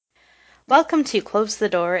Welcome to Close the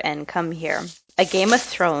Door and Come Here, a Game of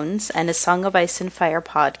Thrones and a Song of Ice and Fire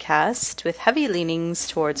podcast with heavy leanings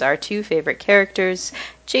towards our two favorite characters,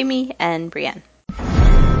 Jaime and Brienne.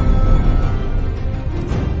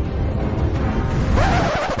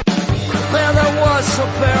 There was a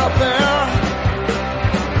bear there,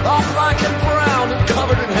 all black and brown and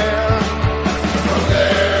covered in hair. From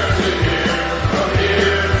there to here, from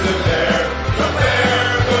here to there, the bear,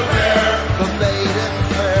 the maiden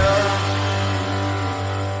fair.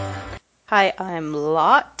 Hi, I'm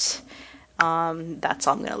Lot. That's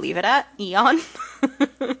all I'm going to leave it at. Eon.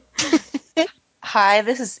 Hi,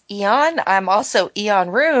 this is Eon. I'm also Eon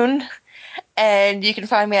Rune, and you can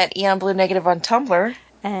find me at Eon Blue Negative on Tumblr.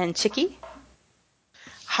 And Chicky.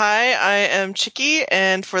 Hi, I am Chicky,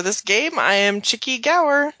 and for this game, I am Chicky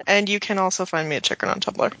Gower, and you can also find me at Chikrin on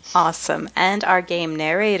Tumblr. Awesome. And our game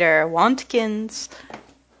narrator, Wantkins.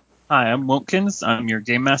 Hi, I'm Wontkins. I'm your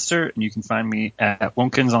game master, and you can find me at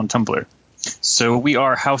Wontkins on Tumblr. So we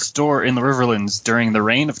are House Door in the Riverlands during the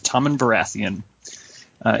reign of Tommen Baratheon.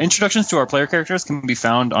 Introductions to our player characters can be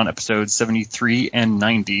found on episodes 73 and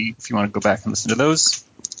 90, if you want to go back and listen to those.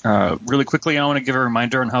 Really quickly, I want to give a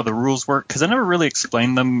reminder on how the rules work, because I never really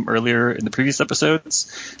explained them earlier in the previous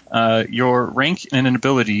episodes. Your rank and an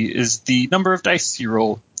ability is the number of dice you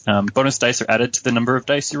roll. Bonus dice are added to the number of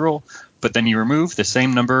dice you roll, but then you remove the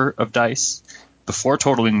same number of dice before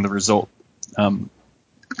totaling the result.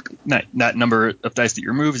 That number of dice that you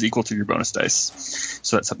remove is equal to your bonus dice.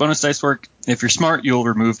 So that's how bonus dice work. If you're smart, you'll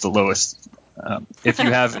remove the lowest. If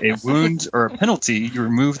you have a wound or a penalty, you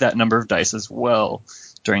remove that number of dice as well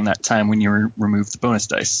during that time when you remove the bonus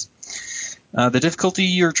dice. The difficulty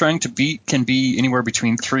you're trying to beat can be anywhere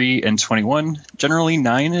between 3 and 21. Generally,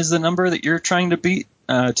 9 is the number that you're trying to beat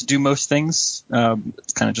to do most things.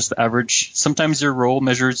 It's kind of just the average. Sometimes your roll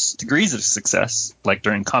measures degrees of success, like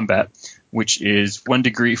during combat, which is 1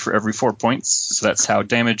 degree for every 4 points. So that's how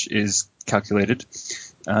damage is calculated.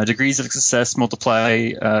 Degrees of success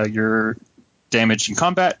multiply your damage in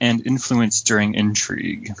combat and influence during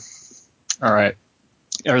intrigue. All right.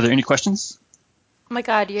 Are there any questions? Oh my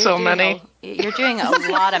god, you're So doing many. You're doing a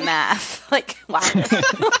lot of math. Like, wow.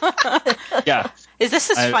 Yeah. Is this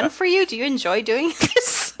fun for you? Do you enjoy doing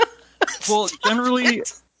this? Well, generally,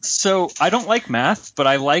 so I don't like math, but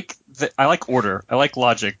I like order. I like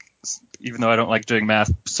logic, even though I don't like doing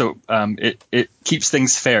math. So it keeps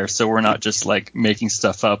things fair, so we're not just like making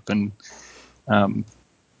stuff up and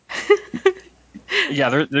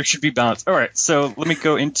yeah, there should be balance. All right, so let me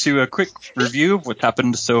go into a quick review of what's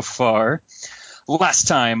happened so far. Last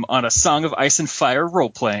time on A Song of Ice and Fire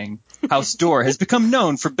role-playing, House Door has become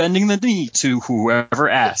known for bending the knee to whoever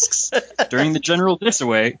asks. During the general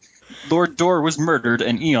disarray, Lord Door was murdered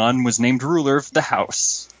and Eon was named ruler of the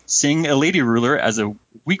house. Seeing a lady ruler as a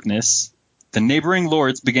weakness, the neighboring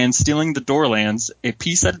lords began stealing the Door lands a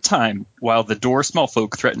piece at a time, while the Door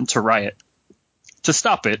smallfolk threatened to riot. To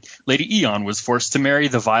stop it, Lady Eon was forced to marry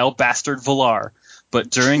the vile bastard Valar,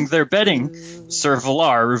 but during their bedding, Sir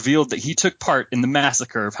Valar revealed that he took part in the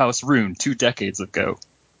massacre of House Rune 2 decades ago.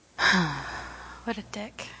 What a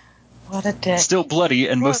dick. What a dick. Still bloody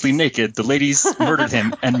and mostly naked, the ladies murdered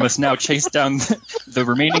him and must now chase down the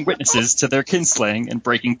remaining witnesses to their kinslaying and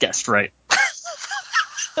breaking guest right.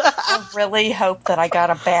 I really hope that I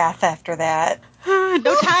got a bath after that.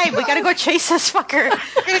 No time. We gotta go chase this fucker.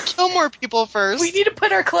 We're gonna kill more people first. We need to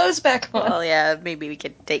put our clothes back on. Well, yeah, maybe we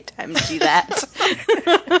could take time to do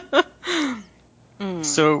that.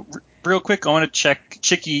 So, real quick, I want to check,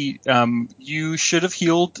 Chicky, you should have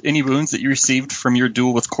healed any wounds that you received from your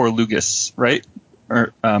duel with Corlugus, right?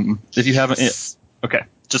 Or if you haven't, okay.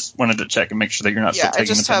 Just wanted to check and make sure that you're not still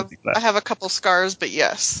taking the penalty for that. I have a couple scars, but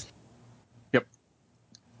yes. Yep.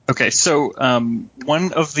 Okay, so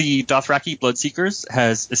one of the Dothraki Bloodseekers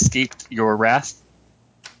has escaped your wrath.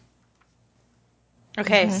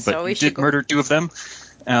 Okay, so But we you should did go. murder 2 of them,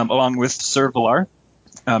 along with Sir Valar.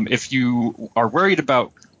 If you are worried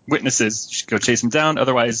about witnesses, you should go chase them down.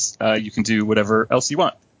 Otherwise, you can do whatever else you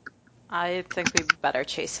want. I think we better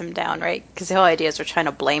chase him down, right? Because the whole idea is we're trying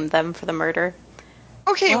to blame them for the murder.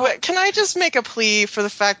 Okay, can I just make a plea for the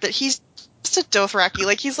fact that he's just a Dothraki?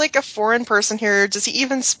 Like, he's like a foreign person here. Does he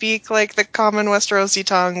even speak, like, the common Westerosi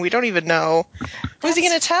tongue? We don't even know. Who's he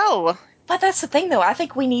gonna tell? But that's the thing, though. I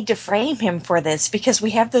think we need to frame him for this, because we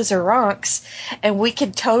have those Aronks, and we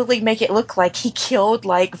could totally make it look like he killed,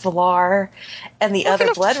 like, Valar and the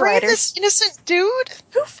other Blood Riders. This innocent dude?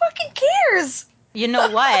 Who fucking cares? You know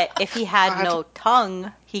what? If he had God. no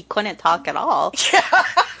tongue, he couldn't talk at all.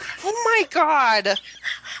 Oh my god.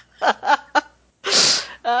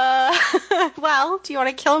 Well, do you want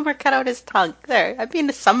to kill him or cut out his tongue? There, I'm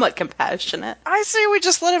being somewhat compassionate. I say we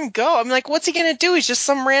just let him go. I'm like, what's he gonna do? He's just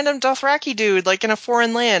some random Dothraki dude, like in a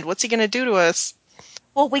foreign land. What's he gonna do to us?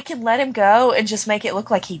 Well, we can let him go and just make it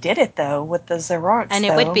look like he did it, though, with the Zeronks, And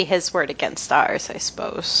it would be his word against ours, I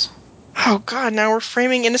suppose. Oh god, now we're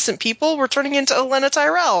framing innocent people? We're turning into Olenna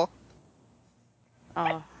Tyrell.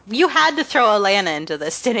 Oh. You had to throw Olenna into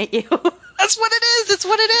this, didn't you? That's what it is! It's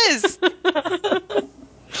what it is!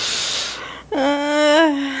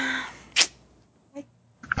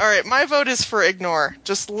 Alright, my vote is for ignore.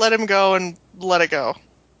 Just let him go and let it go.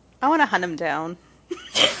 I want to hunt him down.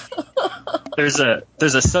 There's a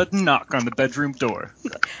sudden knock on the bedroom door.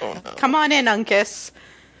 Oh, no. Come on in, Uncas.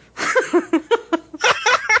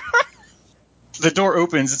 The door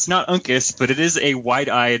opens. It's not Uncas, but it is a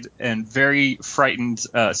wide-eyed and very frightened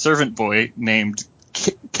servant boy named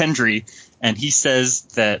Kendry, and he says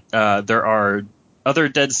that there are other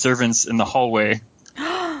dead servants in the hallway.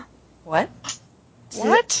 What?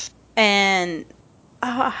 What? And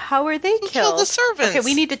how were they Who killed? killed the servants? Okay,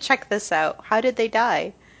 we need to check this out. How did they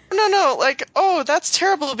die? No, like, oh, that's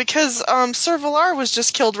terrible because Sir Valar was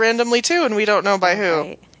just killed randomly too, and we don't know by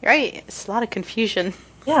who. Right. It's a lot of confusion.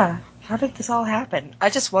 Yeah. How did this all happen? I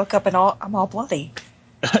just woke up and I'm all bloody.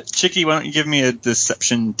 Chicky, why don't you give me a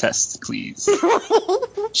deception test, please?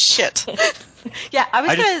 Shit. Yeah, I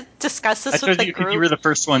was I going to discuss I this with told the you because group. you were the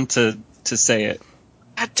first one to say it.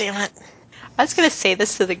 God damn it. I was going to say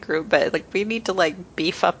this to the group, but like we need to like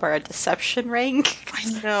beef up our deception rank. I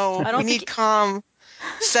know. I don't We think need calm.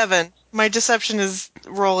 7. My deception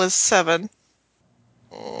roll is 7.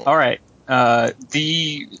 All right.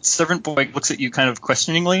 The servant boy looks at you kind of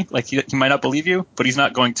questioningly, like he might not believe you, but he's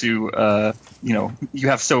not going to, you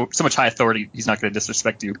have so much high authority, he's not going to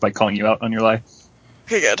disrespect you by calling you out on your lie.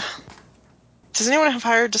 Okay, good. Does anyone have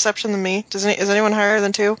higher deception than me? Is anyone higher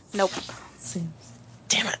than 2? Nope.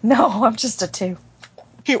 Damn it. No, I'm just a 2.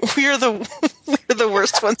 We're the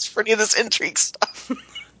worst ones for any of this intrigue stuff.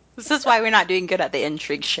 This is why we're not doing good at the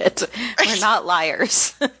intrigue shit. We're not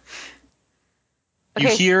liars. You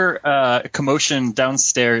hear a commotion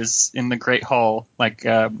downstairs in the Great Hall, like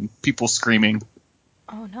people screaming.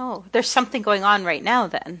 Oh no, there's something going on right now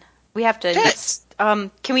then. We have to Shit.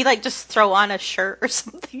 can we like just throw on a shirt or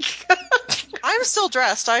something? I'm still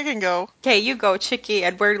dressed. I can go. Okay, you go, Chicky,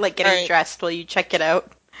 and we're like getting All right. dressed while you check it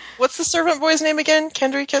out. What's the servant boy's name again?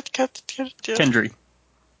 Kendry? Kendry.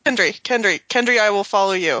 Kendry, I will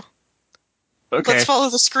follow you. Okay. Let's follow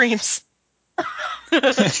the screams.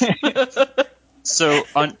 So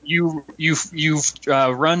you've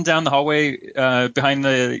run down the hallway behind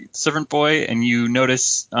the servant boy, and you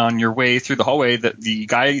notice on your way through the hallway that the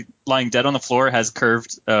guy lying dead on the floor has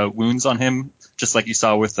curved wounds on him, just like you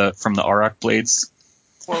saw with from the Auroch blades.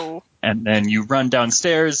 Whoa. And then you run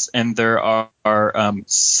downstairs, and there are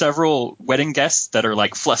several wedding guests that are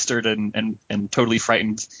like flustered and totally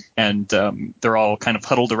frightened, and they're all kind of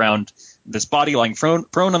huddled around this body lying prone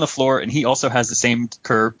on the floor, and he also has the same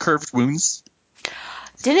curved wounds.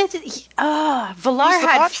 Valar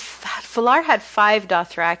had 5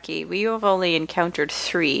 Dothraki. We have only encountered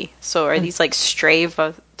 3. So are these like stray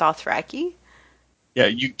Dothraki? Yeah,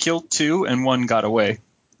 you killed 2 and 1 got away.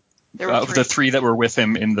 There were Of the 3 that were with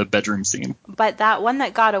him in the bedroom scene. But that one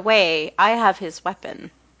that got away, I have his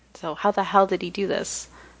weapon. So how the hell did he do this?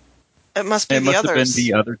 It must be It the must others. have been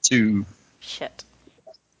the other 2. Shit.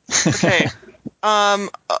 Okay.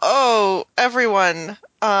 Everyone.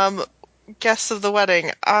 Guests of the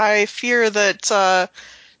wedding. I fear that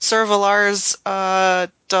Sir Valar's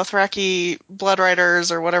Dothraki blood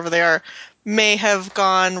riders, or whatever they are, may have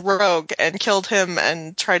gone rogue and killed him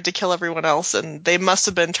and tried to kill everyone else, and they must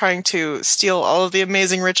have been trying to steal all of the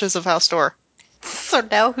amazing riches of House Door. So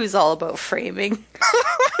now who's all about framing?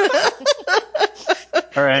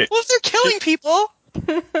 All right. Well, if they're killing people...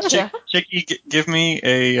 Chicky, give me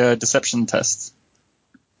a deception test.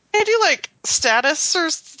 Can I do, like, status, or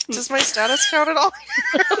does my status count at all?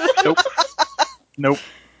 Nope.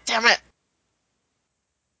 Damn it.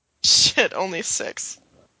 Shit, only 6.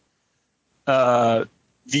 The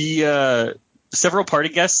several party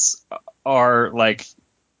guests are like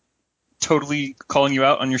totally calling you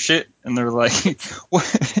out on your shit, and they're like,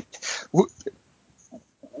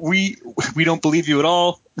 we don't believe you at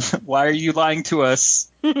all. Why are you lying to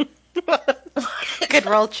us? Good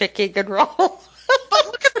roll, Chicky. Good roll. But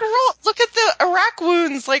look at the roll. Look at the Iraq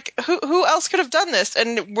wounds. Like, who else could have done this?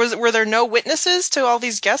 And were there no witnesses to all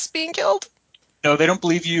these guests being killed? No, they don't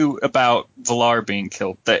believe you about Valar being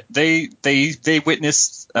killed. They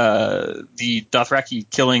witnessed the Dothraki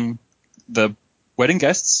killing the wedding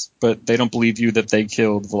guests, but they don't believe you that they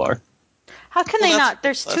killed Valar. How can Well, they that's not?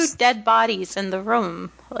 There's 2 ridiculous. dead bodies in the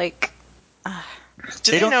room. Like,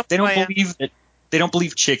 Do They don't. They who I don't am? believe that. They don't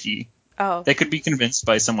believe Chicky. oh. They could be convinced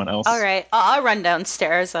by someone else. All right, I'll run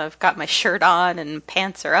downstairs. I've got my shirt on and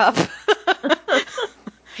pants are up.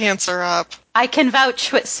 Pants are up. I can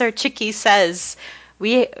vouch what Sir Chicky says.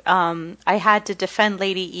 I had to defend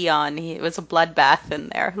Lady Eon. It was a bloodbath in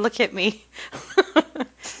there. Look at me.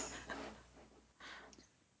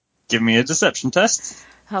 Give me a deception test.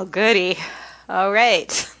 Oh, goody. All right.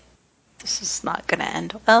 This is not going to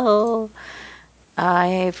end well.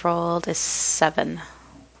 I've rolled a 7.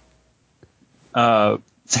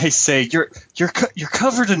 They say you're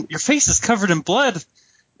covered in, your face is covered in blood.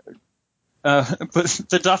 But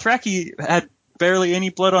the Dothraki had barely any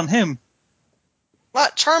blood on him.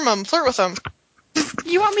 What? Charm him. Flirt with him.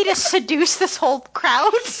 You want me to seduce this whole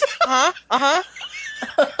crowd?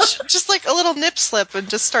 Just like a little nip slip and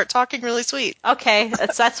just start talking really sweet. Okay,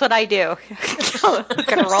 that's what I do. I'm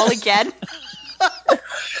gonna roll again.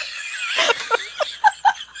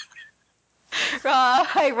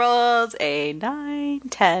 I rolled a 9,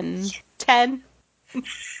 10, 10.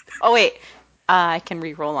 Oh wait, I can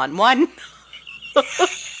re-roll on 1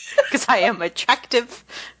 because I am attractive.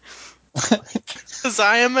 Because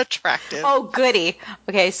I am attractive. Oh goody.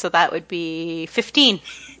 Okay, so that would be 15.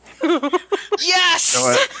 Yes! You know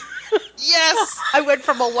what? Yes! I went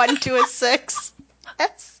from a 1 to a 6.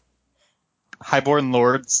 Yes. Highborn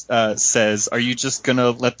Lord says, "Are you just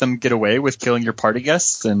gonna let them get away with killing your party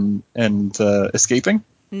guests and escaping?"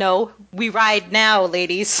 No, we ride now,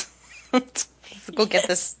 ladies. Let's go get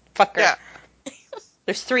this fucker. Yeah.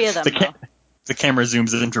 There's 3 of them. The camera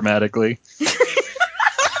zooms in dramatically.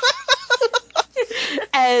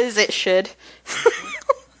 As it should.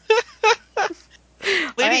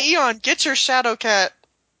 Lady Eon, get your shadow cat.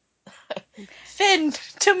 Finn,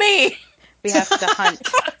 to me. We have to hunt.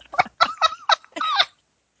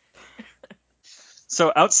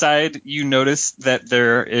 So outside, you notice that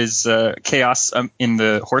there is chaos in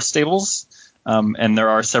the horse stables, and there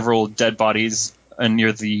are several dead bodies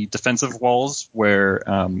near the defensive walls where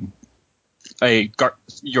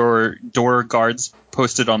your door guards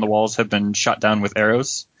posted on the walls have been shot down with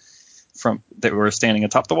arrows that were standing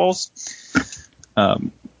atop the walls,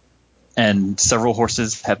 and several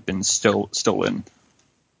horses have been stolen.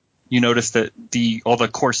 You notice that all the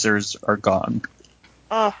coursers are gone.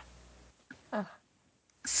 Oh,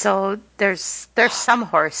 So there's some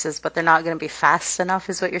horses, but they're not going to be fast enough,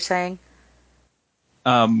 is what you're saying?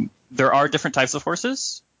 There are different types of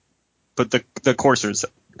horses, but the coursers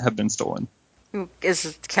have been stolen. Can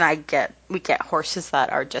we get horses that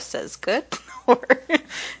are just as good? Or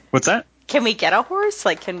What's that? can we get a horse?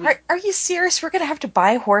 Like, can we? Are you serious? We're going to have to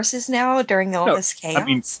buy horses now during all No, this chaos? I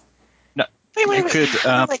mean, no. You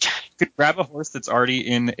could grab a horse that's already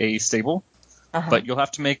in a stable, but you'll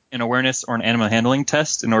have to make an awareness or an animal handling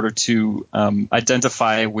test in order to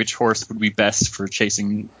identify which horse would be best for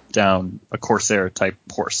chasing down a corsair type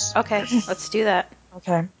horse. Okay, let's do that.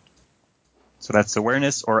 Okay. So that's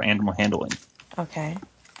awareness or animal handling. Okay.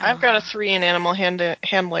 I've got a 3 in animal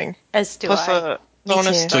handling. As do Plus I. a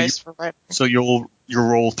bonus too. dice for riding. So you'll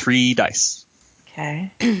roll 3 dice.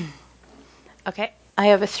 Okay. Okay, I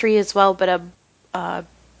have a 3 as well, but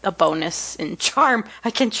a bonus in charm. I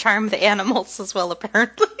can charm the animals as well,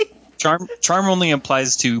 apparently. Charm only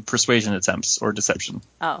applies to persuasion attempts or deception.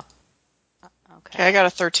 Oh. Okay, I got a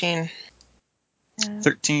 13.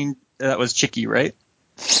 13. That was Chicky, right?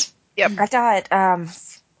 Yep.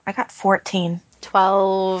 I got 14.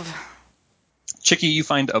 12. Chicky, you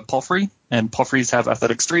find a palfrey, and palfreys have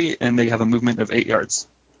athletics 3, and they have a movement of 8 yards.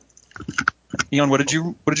 Eon, what did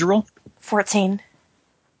you roll? 14.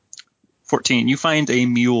 14. You find a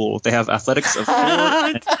mule. They have athletics of 4,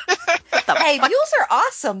 and Hey, mules are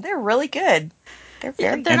awesome. They're really good. They're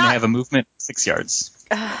very They're they not- have a movement of 6 yards.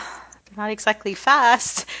 They're not exactly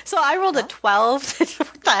fast. So I rolled a 12.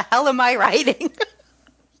 What the hell am I writing?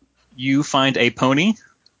 You find a pony.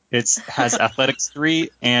 It has athletics 3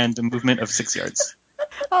 and a movement of 6 yards.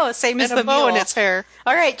 Oh, same as And the a bow mule. in its hair.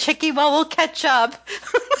 All right, Chicky, well, we'll catch up.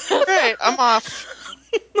 Great, I'm off.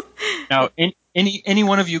 Now, any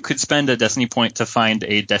one of you could spend a destiny point to find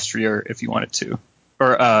a destrier if you wanted to.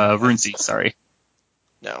 Or Runzi, sorry.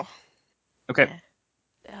 No. Okay.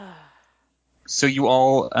 So you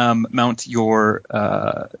all mount your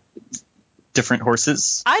different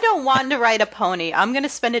horses. I don't want to ride a pony. I'm going to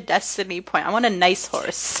spend a destiny point. I want a nice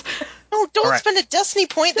horse. No, don't All right. spend a destiny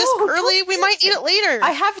point this No, early. don't We might need it later.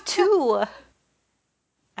 I have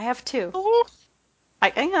 2. Oh,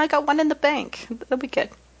 I got 1 in the bank. That'll be good.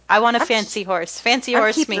 I want a fancy horse. Fancy I'm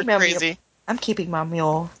horse keeping me. them- crazy. I'm keeping my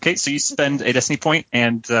mule. Okay, so you spend a destiny point,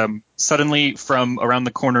 and suddenly from around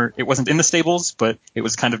the corner, it wasn't in the stables, but it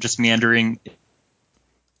was kind of just meandering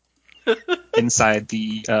inside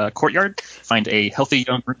the courtyard. Find a healthy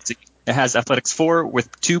young Rootsie. It has athletics 4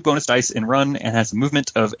 with 2 bonus dice in run and has a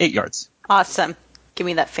movement of 8 yards. Awesome. Give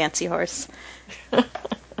me that fancy horse.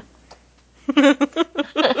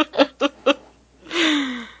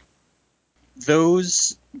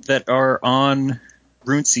 Those that are on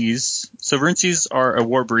Runesies, so Runesies are a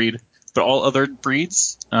war breed, but all other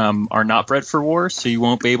breeds are not bred for war, so you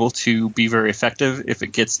won't be able to be very effective if it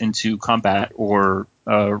gets into combat or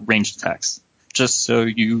ranged attacks. Just so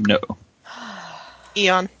you know.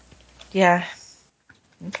 Eon. Yeah.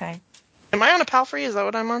 Okay. Am I on a Palfrey? Is that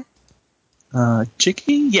what I'm on?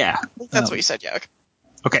 Chicky? Yeah. I think that's what you said, yeah. Okay.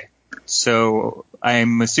 Okay. So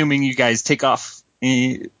I'm assuming you guys take off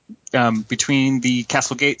between the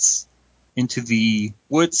castle gates into the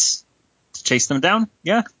woods to chase them down?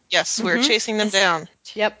 Yeah? Yes, we're chasing them down.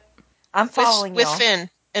 Yep. I'm following with y'all. Finn.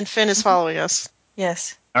 And Finn is following us.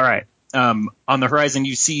 Yes. All right. On the horizon,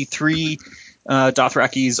 you see 3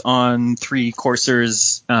 Dothrakis on 3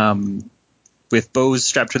 coursers with bows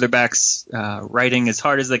strapped to their backs, riding as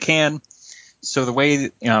hard as they can. So the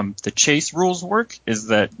way the chase rules work is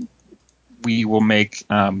that we will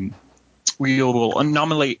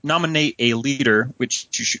nominate a leader, which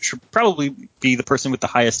should probably be the person with the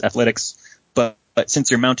highest athletics. But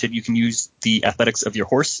since you're mounted, you can use the athletics of your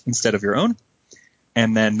horse instead of your own.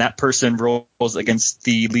 And then that person rolls against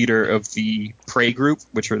the leader of the prey group,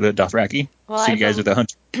 which are the Dothraki. Well, so you guys are the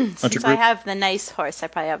hunter Since group. I have the nice horse, I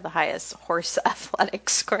probably have the highest horse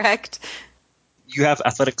athletics, correct? You have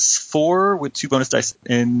athletics 4 with 2 bonus dice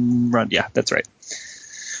in run. Yeah, that's right.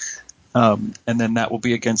 And then that will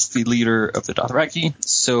be against the leader of the Dothraki.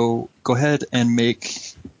 So go ahead and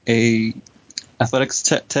make a athletics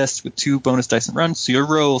test with 2 bonus dice in run. So you'll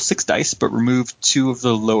roll 6 dice, but remove 2 of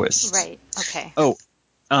the lowest. Right. Okay. Oh,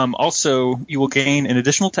 also you will gain an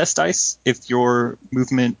additional test dice if your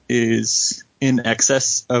movement is in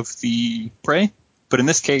excess of the prey. But in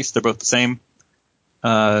this case, they're both the same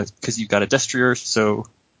because you've got a destrier. So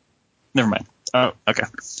never mind. Oh, okay.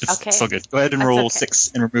 It's still good. Go ahead and That's roll okay.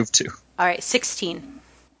 6 and remove 2. All right. 16.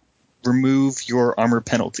 Remove your armor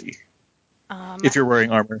penalty. If you're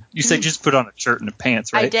wearing armor. You said you just put on a shirt and a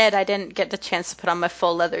pants, right? I did. I didn't get the chance to put on my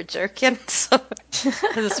full leather jerkin, so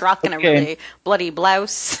I was rocking Okay. a really bloody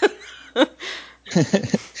blouse.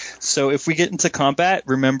 So if we get into combat,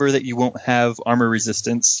 remember that you won't have armor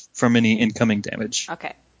resistance from any incoming damage.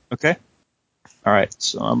 Okay. Okay? All right,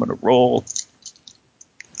 so I'm going to roll.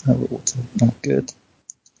 Not good.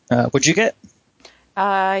 What'd you get?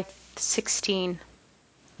 16.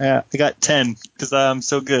 I got 10 because I'm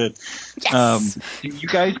so good. Yes. You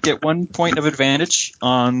guys get 1 point of advantage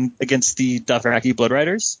against the Dothraki Blood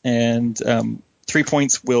Riders, and 3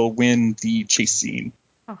 points will win the chase scene.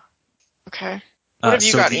 Okay. What have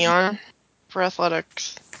you so got, the- Eon, for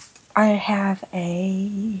athletics? I have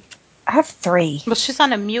 3. Well, she's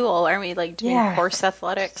on a mule. Aren't we like doing Yeah. horse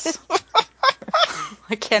athletics?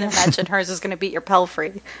 I can't imagine hers is going to beat your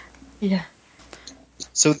Pelfrey. Yeah.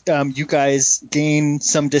 So you guys gain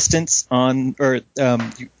some distance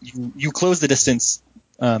you close the distance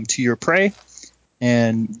to your prey,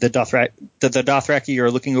 and the Dothraki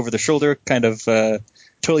are looking over the shoulder, kind of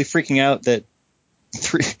totally freaking out that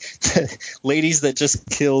 3 ladies that just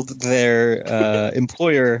killed their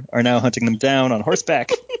employer are now hunting them down on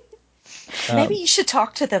horseback. Maybe you should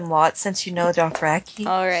talk to them, Lot, since you know Dothraki.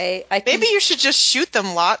 All right. Maybe you should just shoot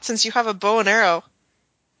them, Lot, since you have a bow and arrow.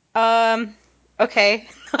 Okay.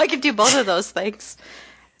 I could do both of those things.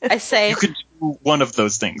 I say. You could do one of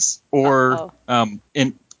those things, or or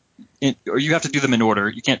you have to do them in order.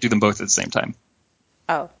 You can't do them both at the same time.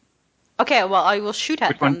 Oh. Okay. Well, I will shoot at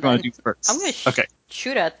Which one them. do you want Then. to do first? I'm going to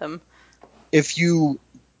shoot at them. If you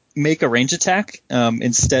make a range attack,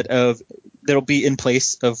 instead of that'll be in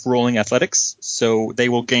place of rolling athletics, so they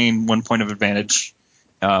will gain 1 point of advantage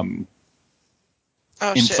in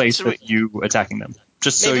place of you attacking them.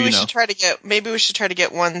 Just so you know. Maybe we should try to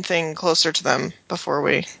get one thing closer to them before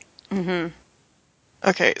we. Mm-hmm.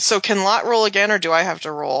 Okay, so can Lot roll again, or do I have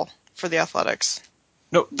to roll for the athletics?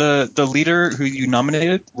 No, the leader who you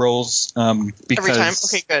nominated rolls because Every time?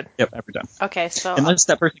 Okay, good. Yep, every time. Okay, so Unless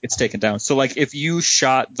that person gets taken down. So, like, if you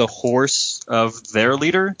shot the horse of their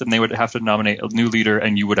leader, then they would have to nominate a new leader,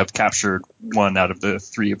 and you would have captured 1 out of the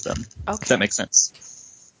 3 of them. Okay. If that makes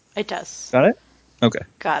sense. It does. Got it? Okay.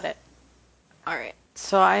 Got it. All right.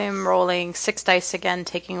 So I am rolling 6 dice again,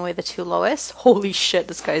 taking away the 2 lowest. Holy shit,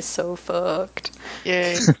 this guy's so fucked.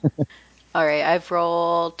 Yay. All right, I've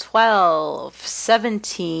rolled 12,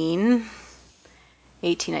 17,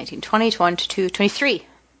 18, 19, 20, 21, 22, 23.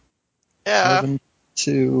 Yeah. 11,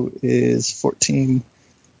 2 is 14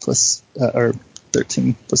 plus, or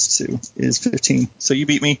 13 plus 2 is 15. So you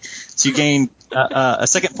beat me. So you gain a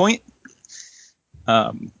second point.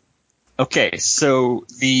 Okay, so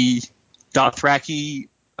the Dothraki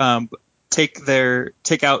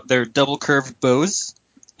take out their double curved bows,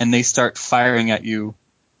 and they start firing at you,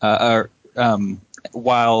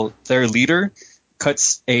 while their leader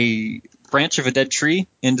cuts a branch of a dead tree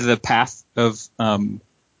into the path of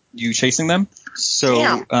you chasing them. So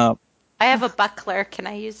Damn. I have a buckler. Can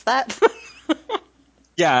I use that?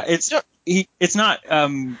 yeah, it's not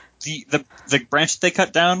the branch that they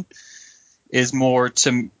cut down is more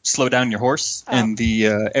to slow down your horse, and the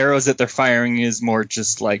arrows that they're firing is more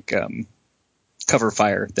just like cover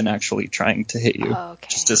fire than actually trying to hit you, Okay.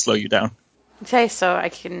 just to slow you down. Okay, so I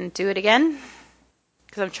can do it again?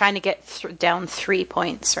 Because I'm trying to get down 3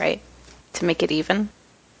 points, right? To make it even.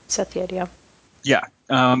 Is that the idea? Yeah.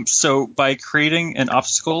 So by creating an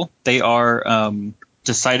obstacle, they are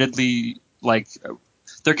decidedly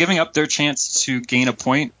they're giving up their chance to gain a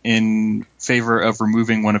point in favor of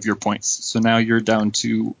removing one of your points. So now you're down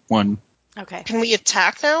to 1. Okay. Can we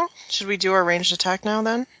attack now? Should we do our ranged attack now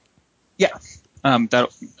then? Yeah. You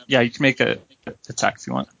can make a attack if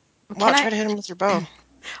you want. Wow, try to hit him with your bow.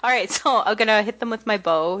 All right, so I'm going to hit them with my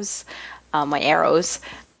bows, my arrows.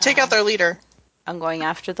 Take out their leader. I'm going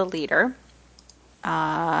after the leader. So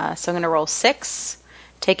I'm going to roll 6,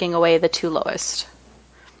 taking away the 2 lowest.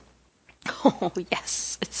 Oh,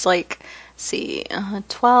 yes. It's like, let's see,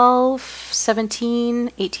 12,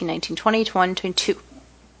 17, 18, 19, 20, 21, 22.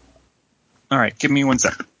 All right, give me 1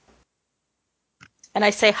 second. And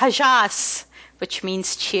I say hajas, which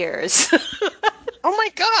means cheers. Oh my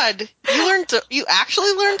god! You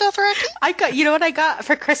actually learned Dothraki? You know what I got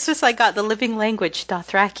for Christmas? I got the living language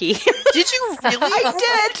Dothraki. Did you really?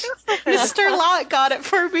 I did. Mr. Lot got it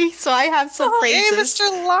for me, so I have some Hey, phrases.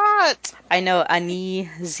 Mr. Lot! I know Ani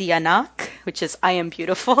Zianak, which is I am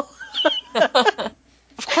beautiful.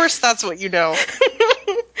 Of course that's what you know.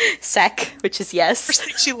 Sek, which is yes. First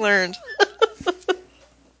thing she learned.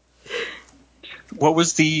 What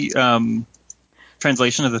was the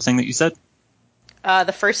translation of the thing that you said?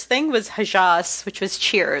 The first thing was hajas, which was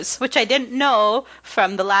cheers, which I didn't know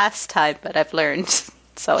from the last time, but I've learned.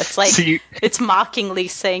 So it's like, it's mockingly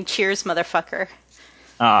saying cheers, motherfucker.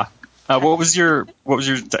 What was your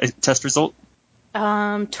test result?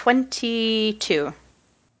 22.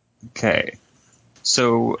 Okay.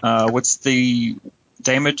 So what's the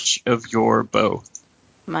damage of your bow?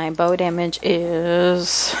 My bow damage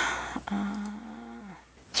is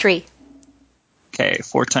 3. Okay,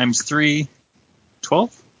 4 times 3,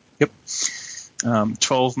 12? Yep.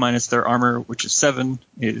 12 minus their armor, which is 7,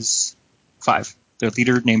 is 5. Their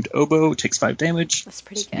leader, named Obo, takes 5 damage. That's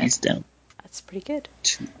pretty So good. he's down. That's pretty good.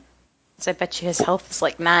 2. So I bet you his health is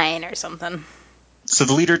like 9 or something. So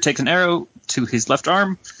the leader takes an arrow to his left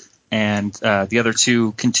arm, and the other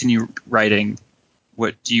 2 continue riding.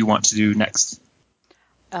 What do you want to do next?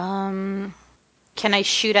 Can I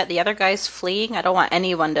shoot at the other guys fleeing? I don't want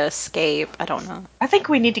anyone to escape. I don't know. I think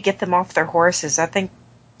we need to get them off their horses. I think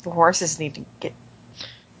the horses need to get.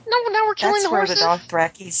 No, now we're killing That's the where horses. the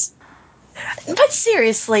Dothrakis. But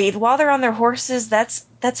seriously, while they're on their horses, that's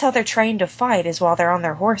how they're trained to fight. Is while they're on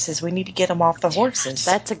their horses. We need to get them off the horses.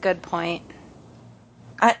 That's a good point.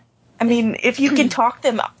 I mean, if you can talk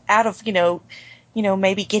them out of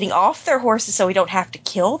maybe getting off their horses, so we don't have to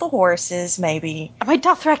kill the horses. Maybe. My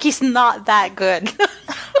Dothraki's not that good.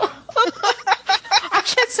 I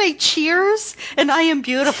can't say cheers and I am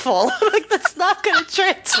beautiful. Like, that's not going to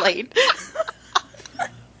translate.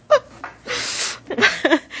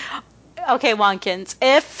 Okay, Wonkins.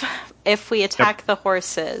 If we attack the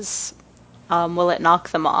horses, will it knock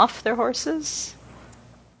them off their horses?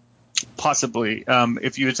 Possibly.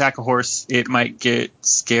 If you attack a horse, it might get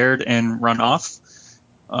scared and run off.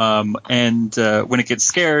 And when it gets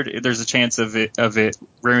scared, there's a chance of it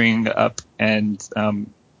rearing up and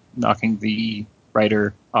knocking the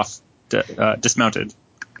rider off, dismounted.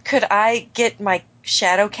 Could I get my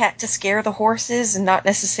shadow cat to scare the horses and not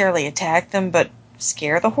necessarily attack them, but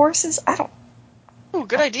scare the horses? I don't. Ooh,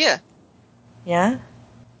 good idea. Yeah.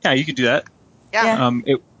 Yeah, you could do that. Yeah.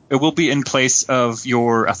 It will be in place of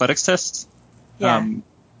your athletics test. Yeah.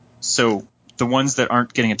 So the ones that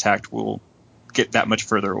aren't getting attacked will get that much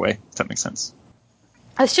further away, if that makes sense.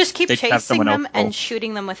 Let's just keep They'd have chasing someone them else roll. and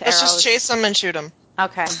shooting them with arrows. Let's just chase them and shoot them.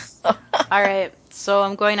 Okay. All right. So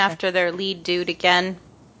I'm going after their lead dude again.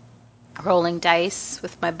 Rolling dice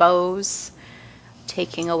with my bows.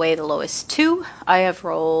 Taking away the lowest 2. I have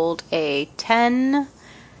rolled a 10,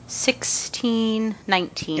 16,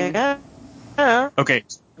 19. Yeah. Okay,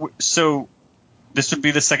 so this would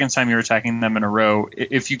be the second time you're attacking them in a row.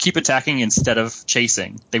 If you keep attacking instead of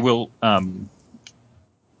chasing, they will.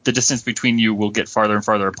 The distance between you will get farther and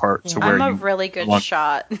farther apart to where I'm a you. really good belong.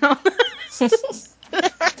 shot.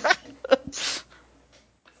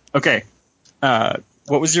 Okay. What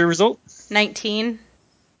was your result? 19.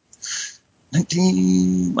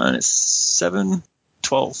 19 minus 7,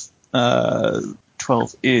 12.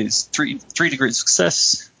 12 is 3 degrees of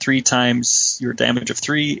success. 3 times your damage of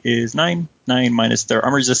 3 is 9. 9 minus their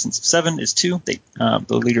armor resistance of 7 is 2. The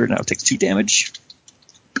leader now takes 2 damage.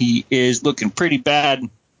 He is looking pretty bad.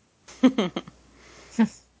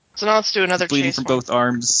 So now let's do another Bleeding chase from one. both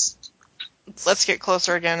arms. Let's get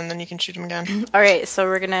closer again, and then you can shoot him again. All right, so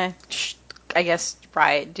we're going to, I guess,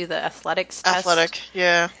 do the athletics test. Athletic,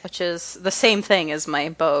 yeah. Which is the same thing as my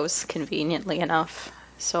bows, conveniently enough.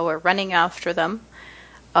 So we're running after them.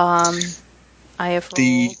 I have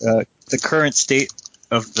rolled... The current state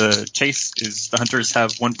of the chase is the hunters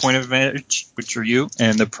have 1 point of advantage, which are you,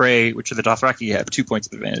 and the prey, which are the Dothraki, have 2 points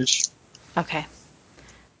of advantage. Okay.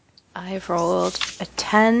 I've rolled a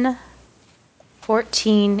 10,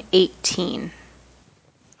 14, 18.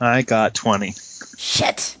 I got 20.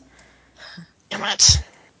 Shit! Damn it.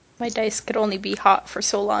 My dice could only be hot for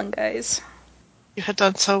so long, guys. You had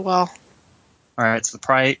done so well. All right, so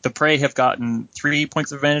the prey have gotten 3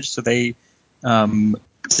 points of advantage, so they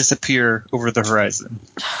disappear over the horizon.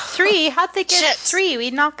 3? How'd they get Shit. 3?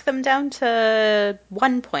 We knocked them down to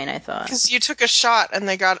 1 point, I thought. Because you took a shot, and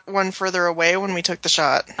they got one further away when we took the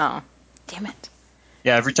shot. Oh, damn it.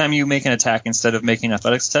 Yeah, every time you make an attack, instead of making an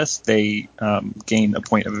athletics test, they gain a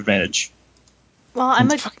point of advantage. Well, I'm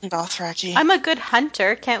Fucking Dothraki. a good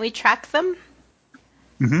hunter. Can't we track them?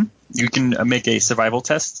 Mm-hmm. You can make a survival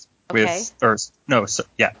test Okay.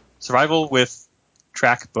 survival with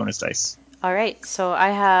track bonus dice. All right, so I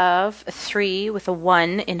have a 3 with a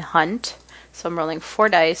 1 in hunt. So I'm rolling 4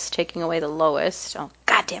 dice, taking away the lowest. Oh,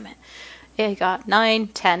 god damn it. I got 9,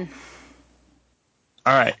 10.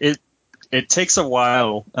 All right, it takes a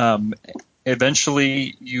while.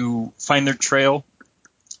 Eventually, you find their trail,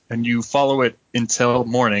 and you follow it until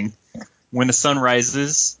morning. When the sun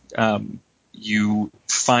rises, you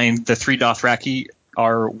find the 3 Dothraki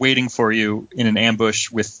are waiting for you in an ambush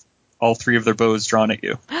with all 3 of their bows drawn at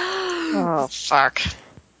you. Oh, fuck.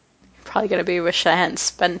 Probably gonna be wish I hadn't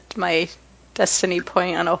spent my destiny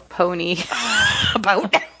point on a pony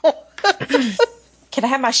about now. Can I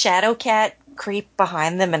have my shadow cat creep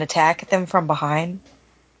behind them and attack them from behind?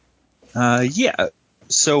 Yeah.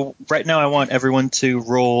 So right now I want everyone to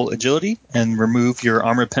roll agility and remove your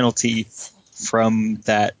armor penalty from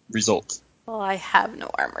that result. Well, I have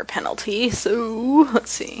no armor penalty, so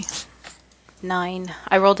let's see. 9.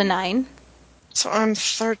 I rolled a 9. So I'm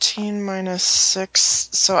 13 minus 6,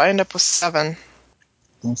 so I end up with 7.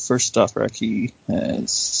 Well, first Dothraki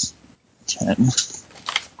has 10.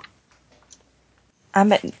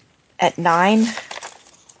 I'm at 9.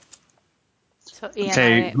 So Ian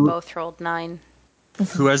Okay, and I both rolled 9.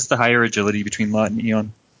 Who has the higher agility between Lot and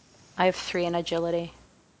Eon? I have 3 in agility.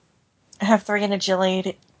 I have 3 in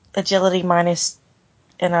agility minus,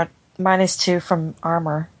 and a minus 2 from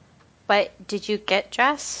armor. But did you get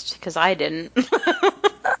dressed? Because I didn't.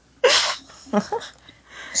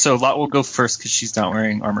 So Lot will go first because she's not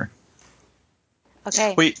wearing armor.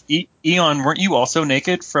 Okay. Wait, Eon, weren't you also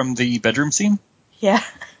naked from the bedroom scene? Yeah.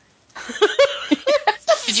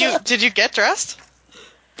 Did you get dressed?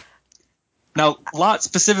 Now, Lot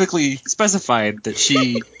specifically specified that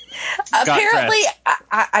she Apparently,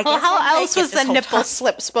 I Well, guess how I'm else naked was this the whole nipple time.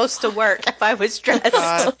 slip supposed to work if I was dressed?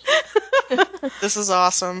 God. This is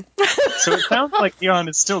awesome. So it sounds like Eon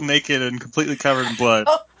is still naked and completely covered in blood.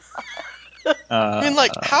 I mean,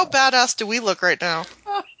 like, how badass do we look right now?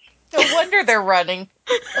 No wonder they're running.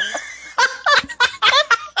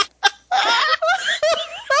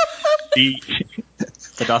 The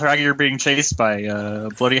Dothraki are being chased by a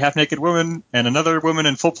bloody half-naked woman and another woman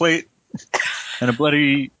in full plate and a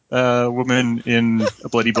bloody woman in a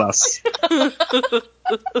bloody blouse.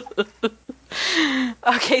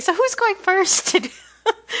 Okay, so who's going first?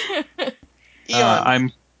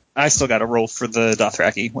 Eon. I still got to roll for the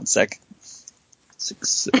Dothraki. 1 sec.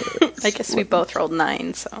 6. I guess we both rolled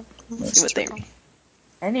 9, so let's see what they roll.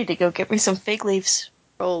 I need to go get me some fig leaves.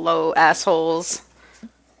 Roll low, assholes.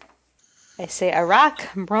 I say Iraq,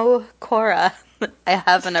 Mro, Cora. I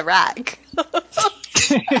have an Iraq.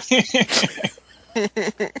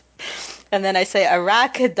 And then I say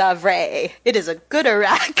Iraq Davray. It is a good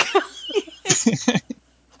Iraq.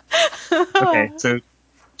 Okay, so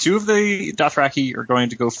 2 of the Dothraki are going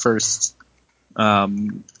to go first.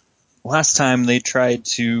 Last time they tried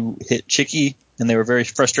to hit Chicky, and they were very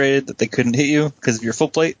frustrated that they couldn't hit you because of your full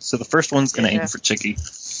plate. So the first one's going to aim for Chicky.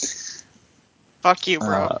 Fuck you,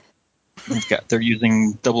 bro. They're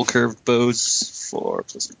using double curved bows for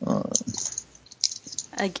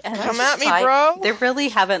Again, Come at me, bro. they really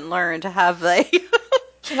haven't learned, have they?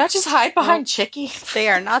 Can I just hide behind Chicky? They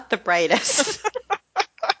are not the brightest.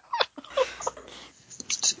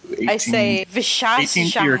 18, I say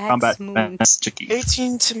 18 to your combat Vishas defense, Chicky.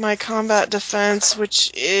 18 to my combat defense,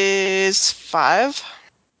 which is 5.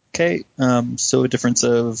 Okay, so a difference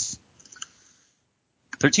of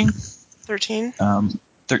 13. 13.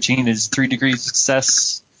 13 is 3 degrees of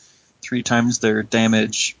success, 3 times their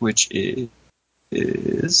damage, which is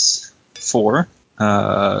 4.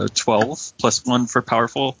 12 plus 1 for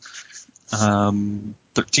powerful.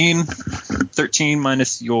 13. 13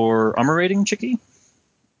 minus your armor rating, Chicky.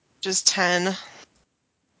 Just 10.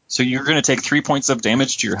 So you're going to take 3 points of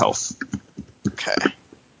damage to your health. Okay.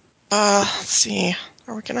 Let's see.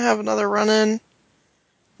 Are we going to have another run-in?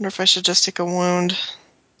 Wonder if I should just take a wound.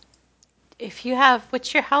 If you have,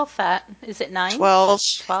 what's your health at? Is it 9? 12.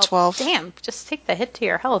 12. Damn, just take the hit to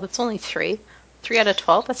your health. It's only 3. 3 out of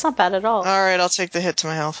 12? That's not bad at all. Alright, I'll take the hit to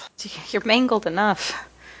my health. You're mangled enough.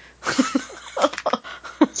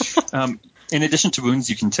 In addition to wounds,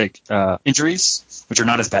 you can take injuries, which are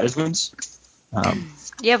not as bad as wounds.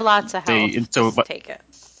 You have lots of health. Just take it.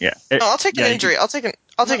 Yeah. I'll take an injury. I'll take an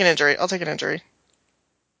injury. I'll take an injury.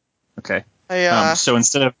 Okay. So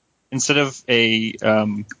instead of a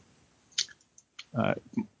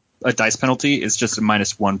dice penalty, it's just a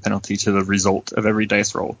 -1 penalty to the result of every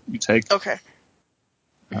dice roll you take. Okay.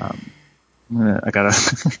 I gotta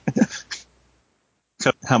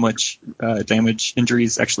how much damage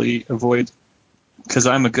injuries actually avoid, because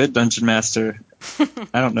I'm a good dungeon master.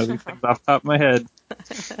 I don't know these things off the top of my head.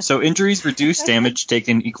 So injuries reduce damage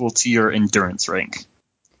taken equal to your endurance rank.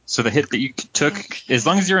 So the hit that you took, as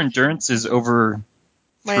long as your endurance is over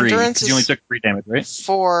 3, my endurance is you only took 3 damage, right?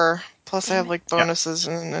 4. Plus I have like bonuses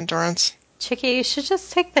in endurance. Chicky, you should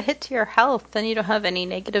just take the hit to your health. Then you don't have any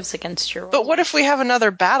negatives against your roll. But what if we have another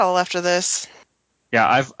battle after this?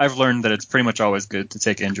 Yeah, I've learned that it's pretty much always good to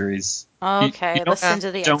take injuries. Okay, you listen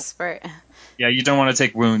to the expert. Yeah, you don't want to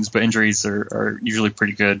take wounds, but injuries are usually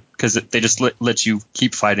pretty good because they just let you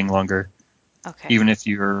keep fighting longer, Okay. even if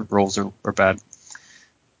your rolls are bad.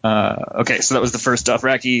 Okay, so that was the first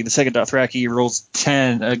Dothraki. The second Dothraki rolls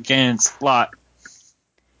 10 against Lot.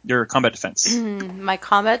 Your combat defense. My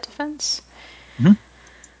combat defense? Mhm.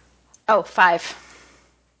 Oh, 5.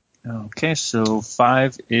 Okay, so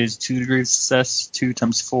 5 is 2 degrees of success. 2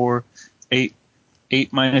 times 4, 8.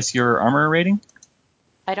 8 minus your armor rating.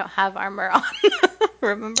 I don't have armor on.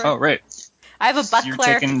 Remember? Oh, right. I have a buckler. You're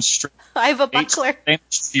taking I have a buckler. 8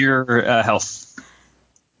 damage to your health.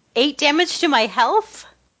 8 damage to my health?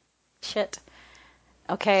 Shit.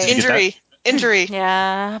 Okay. Did you get Injury.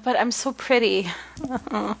 Yeah, but I'm so pretty.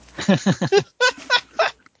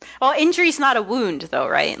 Well, injury's not a wound, though,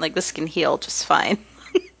 right? Like, this can heal just fine.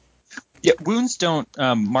 Yeah, wounds don't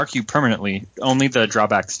mark you permanently. Only the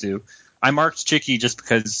drawbacks do. I marked Chicky just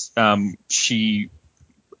because she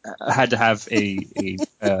had to have a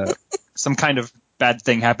some kind of bad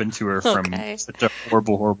thing happen to her from such a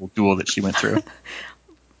horrible duel that she went through.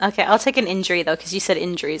 Okay, I'll take an injury, though, because you said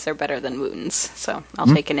injuries are better than wounds. So I'll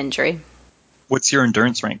take an injury. What's your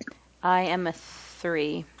endurance rank? I am a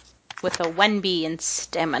 3 with a 1B in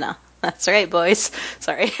stamina. That's right, boys.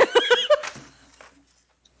 Sorry.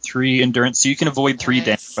 3 endurance, so you can avoid 3 Nice.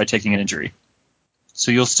 damage by taking an injury.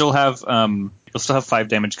 So you'll still have 5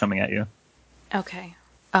 damage coming at you. Okay.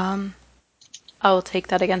 I'll take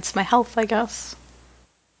that against my health, I guess.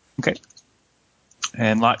 Okay.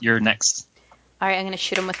 And Lot, you're next. All right, I'm going to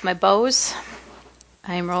shoot him with my bows.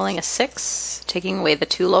 I'm rolling a 6, taking away the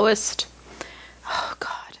 2 lowest. Oh,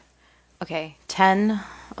 God. Okay, 10,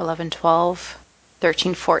 11, 12,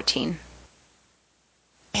 13, 14.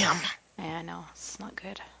 Damn. Yeah, I know. It's not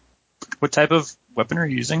good. What type of weapon are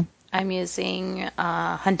you using? I'm using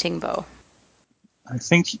a hunting bow. I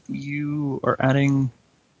think you are adding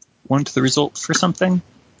 1 to the result for something.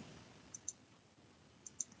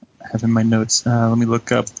 I have in my notes. Let me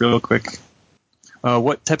look up real quick.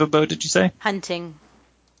 What type of bow did you say? Hunting.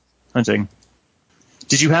 Hunting.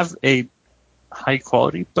 Did you have a high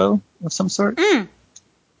quality bow of some sort?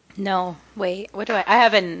 No, wait. What do I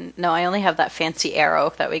have in... No, I only have that fancy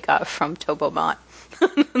arrow that we got from Tobomont.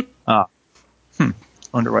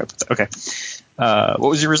 Wonder why I put that. Okay. What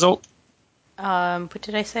was your result? What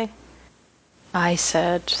did I say? I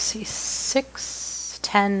said, see, 6,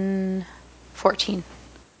 10, 14.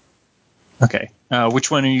 Okay.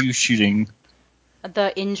 Which one are you shooting?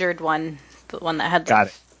 The injured one. The one that had. Got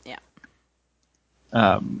it.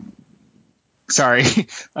 Yeah. Sorry.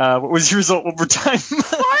 What was your result one more time?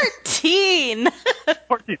 14!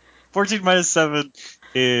 14. 14 minus 7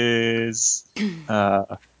 is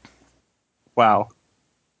wow.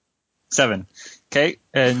 7. Okay,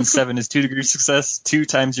 and 7 is 2 degrees success. 2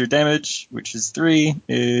 times your damage, which is 3,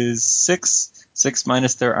 is 6. 6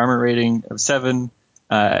 minus their armor rating of 7.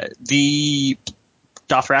 The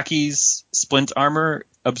Dothraki's splint armor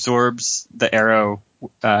absorbs the arrow.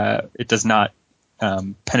 It does not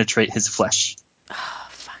penetrate his flesh. Oh,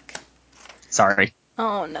 fuck. Sorry.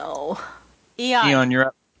 Oh, no. Eon, Eon, you're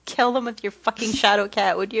up. kill them with your fucking shadow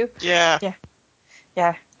cat, would you? Yeah.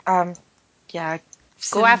 Yeah.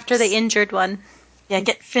 Go after the injured one. Yeah,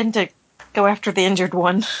 get Finn to go after the injured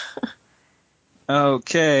one.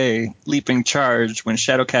 Okay. Leaping charge. When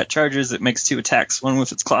Shadowcat charges, it makes 2 attacks, one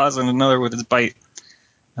with its claws and another with its bite.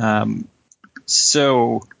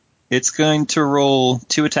 So it's going to roll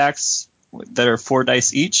 2 attacks that are 4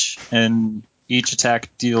 dice each, and each attack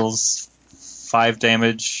deals 5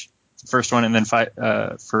 damage. The first one, and then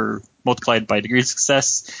 5 for multiplied by degree of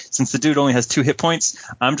success. Since the dude only has 2 hit points,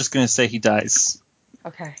 I'm just going to say he dies.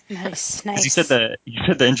 Okay. Nice. 'Cause you said the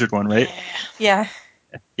injured one, right? Yeah.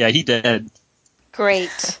 Yeah, he dead.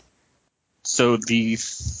 Great. So the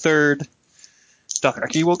third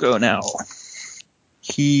Dothraki will go now.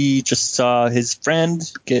 He just saw his friend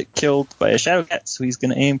get killed by a Shadowcat, so he's going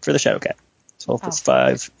to aim for the Shadowcat. 12 plus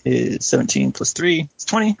 5 is 17 plus 3 is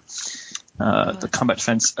 20. The combat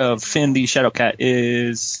defense of Finn, the Shadowcat,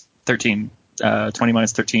 is 13. 20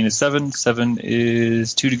 minus 13 is 7. 7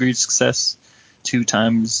 is 2 degrees success. 2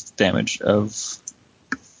 times damage of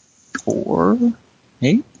 4,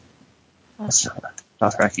 8. That's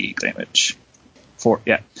Dothraki damage. 4,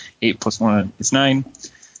 yeah. 8 plus 1 is 9.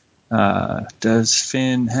 Does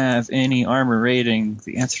Finn have any armor rating?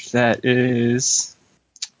 The answer to that is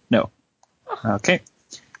no. Okay.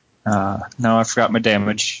 Now I forgot my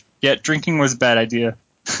damage. Yeah, drinking was a bad idea.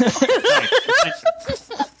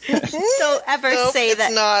 Don't ever Nope, say it's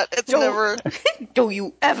that. not. It's Don't. never. Don't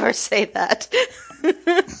you ever say that.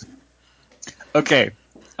 Okay.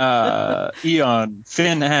 Eon.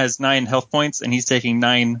 Finn has 9 health points, and he's taking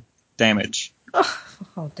 9 damage.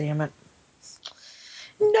 Oh, damn it.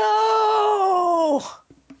 No!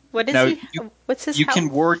 What is Now, he? What's his You health? can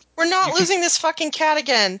warg. We're not You can- losing this fucking cat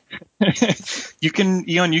again.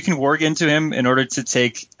 Eon, you can warg into him in order to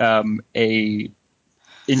take a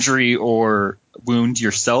injury or wound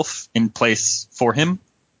yourself in place for him.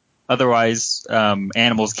 Otherwise,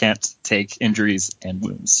 animals can't take injuries and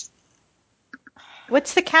wounds.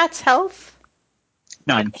 What's the cat's health?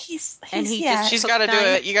 9. And he yeah, just- She's Took got to do 9.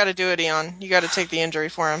 it. You got to do it, Eon. You got to take the injury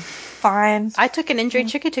for him. fine. I took an injury.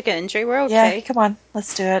 Chicky took an injury. We're Yeah, okay. come on.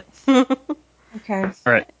 Let's do it. Okay. All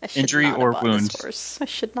right. I should Injury not have or bought wound. This horse. I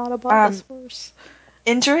should not have bought this horse.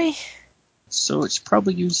 Injury? So it's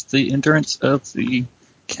probably used the endurance of the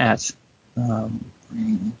cat.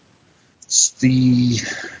 It's the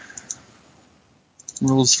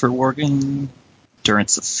rules for warging.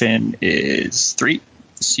 Endurance of Finn is 3.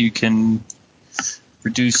 So you can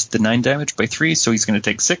reduce the 9 damage by 3. So he's going to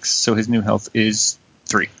take 6. So his new health is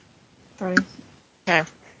 3. 3. Okay.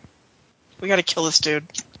 We got to kill this dude.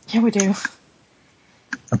 Yeah, we do.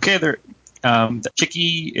 Okay, there. The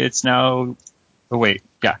Chicky, it's now. Oh wait,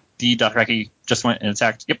 yeah. The Dothraki just went and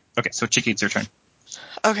attacked. Yep. Okay, so Chicky, it's your turn.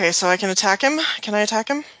 Okay, so I can attack him. Can I attack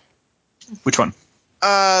him? Which one?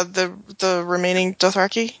 The remaining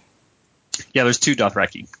Dothraki. Yeah, there's 2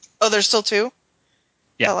 Dothraki. Oh, there's still 2.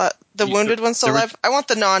 Yeah. The wounded one's still there were- alive. I want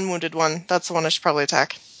the non-wounded one. That's the one I should probably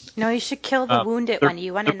attack. No, you should kill the wounded they're- one.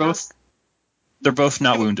 You want they're to know? both- They're both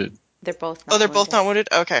not wounded. They're both. Not Oh, they're both not wounded.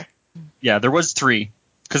 Okay. Yeah, there was 3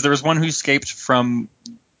 because there was one who escaped from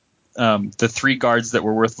the 3 guards that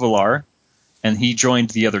were with Valar, and he joined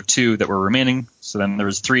the other 2 that were remaining. So then there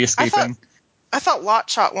was 3 escaping. I thought Lot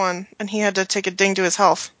shot one, and he had to take a ding to his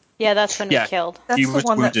health. Yeah, that's when Yeah. we killed. That's He the was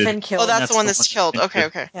one wounded. that Finn killed. Oh, that's that's the one the that's one killed. that Okay, Finn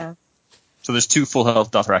okay. Yeah. So there's 2 full health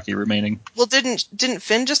Dothraki remaining. Well, didn't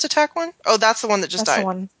Finn just attack one? Oh, that's the one that just That's died. the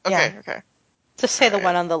one. Okay, Yeah. okay. Just say the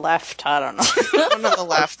one on the left. I don't know. One on the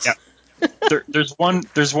left. Yeah. There's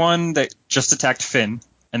one that just attacked Finn,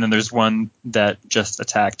 and then there's one that just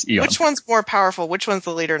attacked Eon. Which one's more powerful? Which one's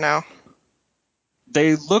the leader now?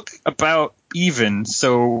 They look about even.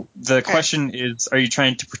 So the Okay. question is, are you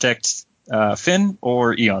trying to protect Finn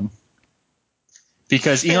or Eon?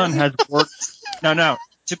 Because Eon has worked. No.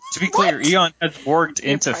 To be clear, Eon has warged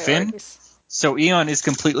into Finn, Priorities. so Eon is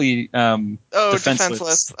completely Oh, defenseless.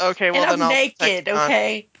 defenseless. Okay, well And then I'm I'll naked, protect Eon.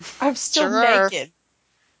 okay? I'm still Sure. naked.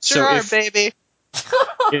 So Sure, if- baby.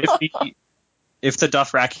 if the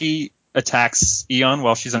Dothraki attacks Eon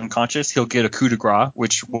while she's unconscious, he'll get a coup de grace,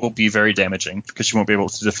 which will be very damaging because she won't be able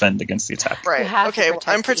to defend against the attack. Right. have to Okay, protect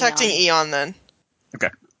I'm protecting Eon then. Okay.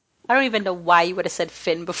 I don't even know why you would have said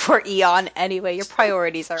Finn before Eon. Anyway, your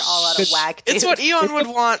priorities are all out of whack, dude. It's what Eon would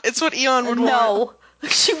want. It's what Eon would want. No,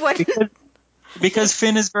 she wouldn't. Because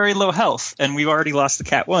Finn is very low health, and we've already lost the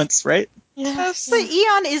cat once, right? Yes. But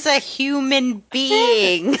Eon is a human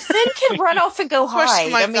being. Finn can run off and go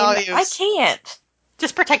Question hide. my I mean, values. I can't.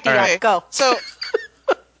 Just protect All Eon. right. Go. So,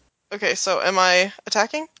 okay, so am I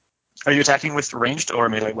attacking? Are you attacking with ranged or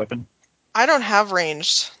melee weapon? I don't have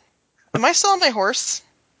ranged. Am I still on my horse?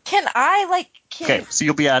 Can I, Okay, so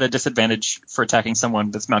you'll be at a disadvantage for attacking someone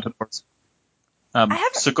that's mounted horse. I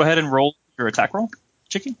haven't- So go ahead and roll your attack roll,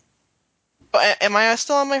 Chicky. Am I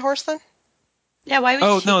still on my horse then? Yeah, why would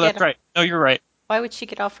Oh, she no, get that's right. No, you're right. Why would she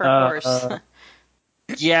get off her horse?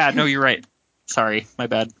 Yeah, no, you're right. Sorry, my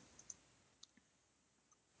bad.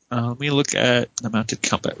 Let me look at the mounted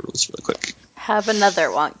combat rules really quick. Have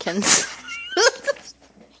another Watkins.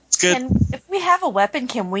 It's good. if we have a weapon,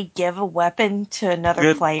 can we give a weapon to another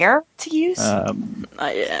Good. player to use?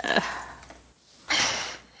 Yeah.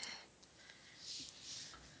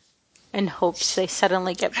 In hopes they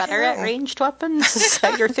suddenly get better at ranged weapons? Is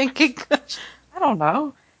that you're thinking? I don't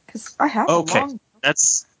know. Because I have Okay, a long...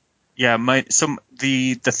 that's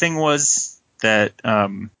the thing was that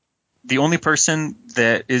the only person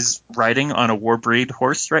that is riding on a Warbreed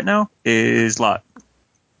horse right now is Lot.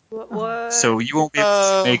 What? So you won't be able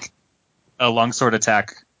to make a longsword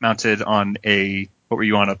attack mounted on a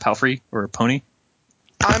palfrey or a pony.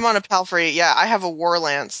 I'm on a palfrey. Yeah, I have a war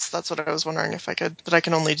lance. That's what I was wondering if I could, but I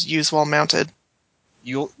can only use while mounted.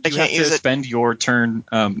 You can't have to use it. spend your turn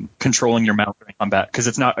controlling your mount during combat because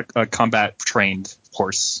it's not a combat trained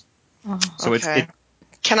horse. So Okay.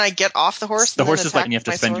 Can I get off the horse? The and horse then is letting you attack have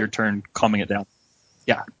to my spend sword? your turn calming it down.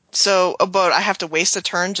 Yeah. So, but I have to waste a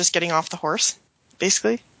turn just getting off the horse,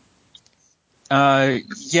 basically?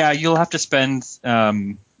 Yeah, you'll have to spend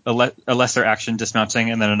a lesser action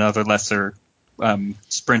dismounting and then another lesser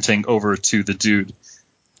sprinting over to the dude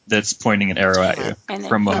that's pointing an arrow at you And then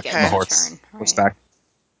from he a gets a horse. turn, Horseback.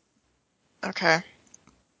 Okay.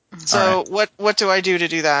 So, what do I do to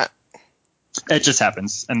do that? It just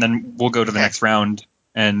happens, and then we'll go to the Okay. next round,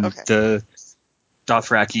 and Okay. the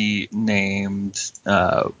Dothraki named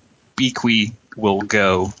Beaky will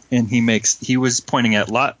go, and he was pointing at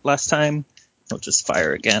Lot last time. He'll just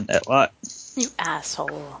fire again at Lot. You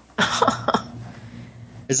asshole.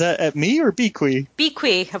 Is that at me or Beaky?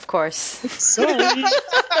 Beaky, of course. Sorry.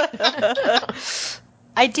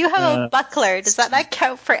 I do have a buckler. Does that not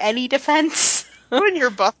count for any defense? Put in your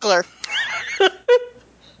buckler.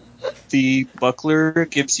 The buckler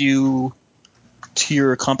gives you to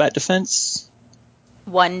your combat defense,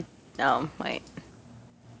 One. Oh, wait.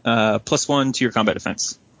 +1 to your combat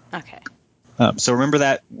defense. Okay. So remember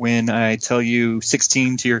that when I tell you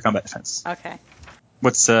 16 to your combat defense. Okay.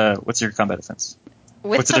 What's your combat defense?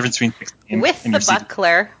 What's the difference between 16 with and the your CD?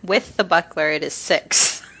 buckler? With the buckler, it is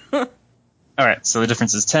 6. All right, so the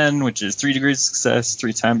difference is 10, which is 3 degrees of success.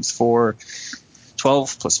 3 times 4,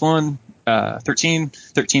 12 plus 1, 13.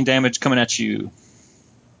 13 damage coming at you.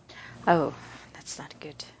 Oh, that's not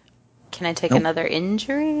good. Can I take Nope. another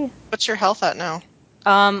injury? What's your health at now?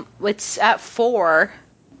 It's at 4.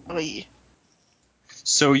 Oy.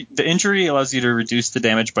 So the injury allows you to reduce the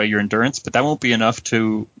damage by your endurance, but that won't be enough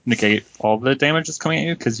to negate all the damage that's coming at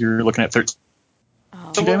you because you're looking at 13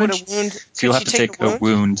 Oh. So what would damage. a wound? So you'll could have you to take a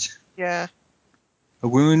wound. Yeah. A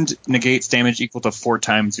wound negates damage equal to 4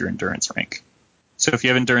 times your endurance rank. So if you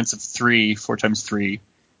have endurance of 3, 4 times 3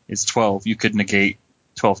 is 12. You could negate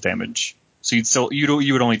 12 damage. So you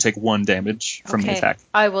would only take 1 damage from the Okay, attack.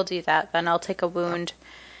 I will do that. Then I'll take a wound.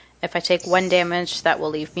 If I take 1 damage, that will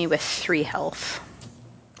leave me with 3 health.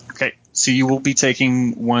 Okay, so you will be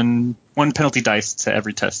taking one penalty dice to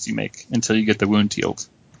every test you make until you get the wound healed.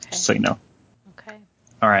 Okay. Just so you know. Okay.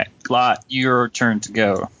 All right, Lot, your turn to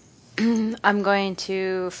go. I'm going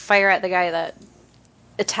to fire at the guy that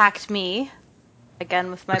attacked me again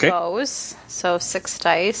with my Okay. bows. So 6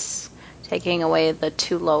 dice, taking away the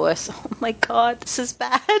 2 lowest. Oh my god, this is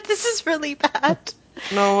bad. This is really bad.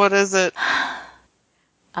 No, what is it?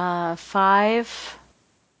 5,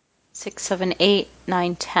 6, 7, 8,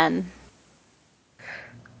 9, 10.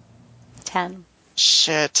 10.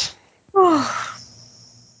 Shit.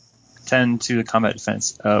 10 to the combat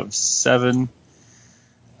defense of 7.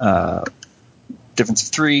 Difference of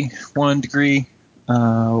 3, 1 degree.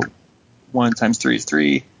 1 times 3 is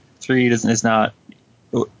 3. 3 is not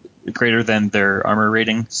greater than their armor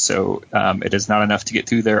rating, so it is not enough to get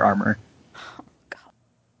through their armor. Oh god.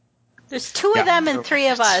 There's two Yeah. of them and three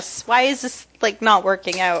of us. Why is this like not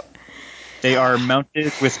working out? They are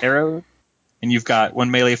mounted with arrows, and you've got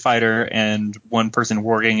one melee fighter and one person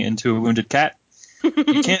warging into a wounded cat.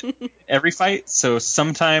 You can't every fight, so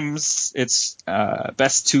sometimes it's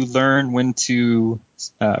best to learn when to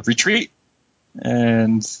retreat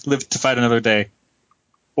and live to fight another day.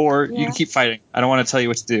 Or you can keep fighting. I don't want to tell you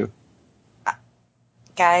what to do.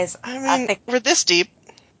 Guys, I I mean, think we're this deep.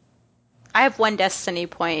 I have one destiny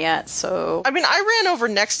point yet, so I mean, I ran over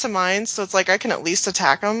next to mine, so it's like I can at least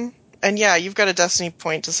attack him. And yeah, you've got a destiny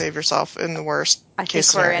point to save yourself in the worst I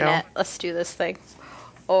case think we're scenario. in it. Let's do this thing.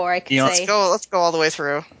 Or I could Eon, say, Let's go all the way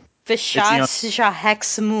through. Vishasha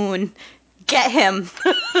Hexmoon, get him.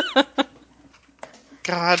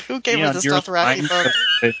 God, who gave her Eon, this you're in the Dothraki mind book? of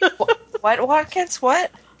Finn. what, Watkins?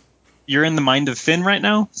 What? You're in the mind of Finn right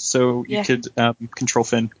now, so you Yeah. could control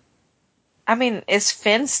Finn. I mean, is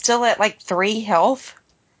Finn still at like 3 health?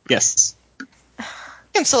 Yes. You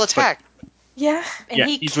can still attack. Yeah. And Yeah,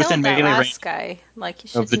 he he's killed within that melee last range guy. Like, you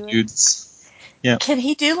should of the do it. dudes. Yeah. Can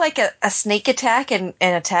he do like a sneak attack and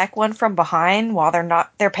attack one from behind while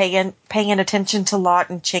they're paying attention to Lot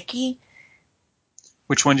and Chicky?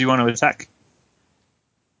 Which one do you want to attack?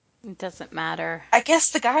 It doesn't matter. I guess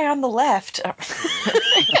the guy on the left.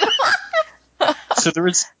 So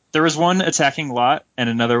there was one attacking Lot, and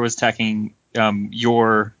another was attacking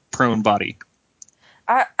your prone body.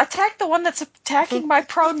 I attack the one that's attacking my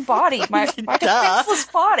prone body, my defenseless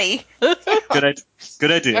body. Good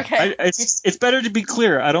idea. Okay. It's better to be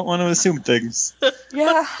clear. I don't want to assume things.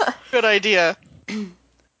 Yeah. Good idea.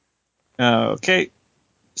 Okay.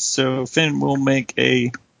 So Finn will make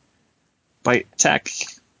a bite attack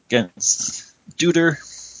against Duder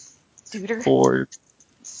Duder. for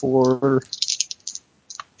 4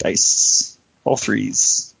 dice. All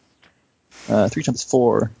threes. 3 times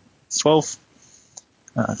 4 is 12.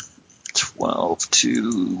 12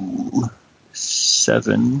 to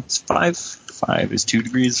 7 is 5. 5 is 2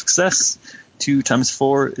 degrees of success. 2 times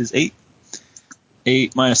 4 is 8.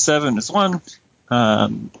 8 minus 7 is 1.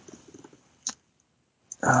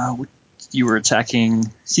 You were attacking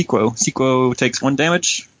Sequo. Sequo takes 1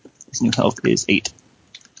 damage. His new health is 8.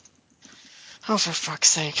 Oh, for fuck's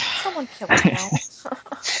sake. Someone kill him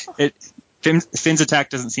now. Finn's attack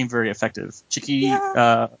doesn't seem very effective. Chicky,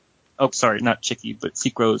 Yeah. sorry, not Chicky, but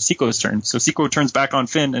Sequo's turn. So Sequo turns back on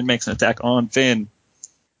Finn and makes an attack on Finn.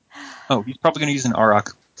 Oh, he's probably going to use an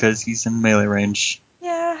Auroch because he's in melee range.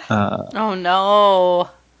 Yeah. Oh no.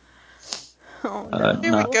 Oh no. Here we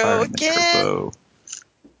Not go firing the again. turbo.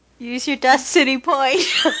 Use your destiny point.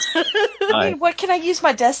 I mean, what can I use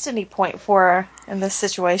my destiny point for in this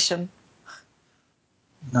situation?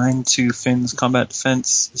 9 to Finn's combat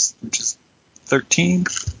defense, which is 13.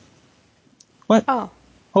 What? Oh.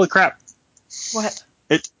 Holy crap! What?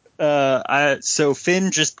 So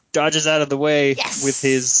Finn just dodges out of the way Yes! with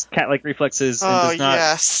his cat-like reflexes and Oh, does not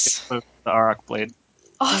yes. get the Auroch blade.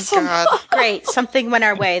 Awesome. God. Great, something went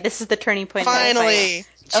our way. This is the turning point. of the fight. Finally.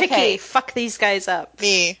 Chicky, Okay. fuck these guys up.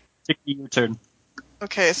 Me. Chicky, your turn.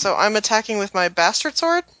 Okay, so I'm attacking with my bastard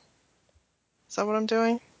sword? Is that what I'm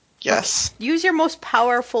doing? Yes. Use your most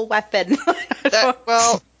powerful weapon.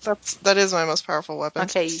 That is my most powerful weapon.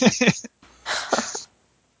 Okay.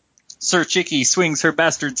 Sir Chicky swings her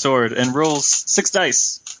bastard sword and rolls 6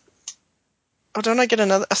 dice. Oh, don't I get a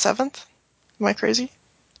 7th? Am I crazy?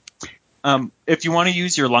 If you want to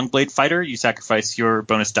use your Longblade Fighter, you sacrifice your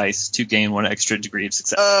bonus dice to gain 1 extra degree of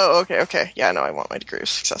success. Oh, okay. Yeah, no, I want my degree of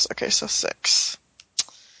success. Okay, so 6.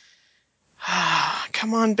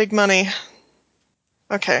 Come on, big money.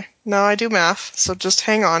 Okay, no, I do math, so just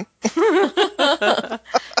hang on.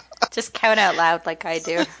 Just count out loud like I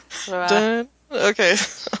do. So, Dun. Okay.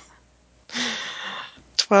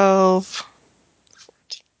 12.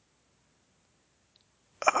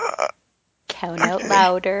 14. count out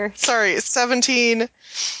louder. Sorry, 17,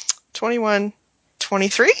 21,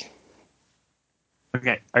 23?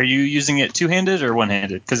 Okay. Are you using it two-handed or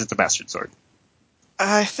one-handed? Because it's a bastard sword.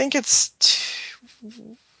 I think I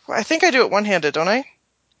think I do it one-handed, don't I?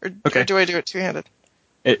 Or do I do it two-handed?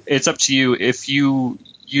 It's up to you. If you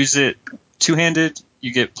use it two-handed,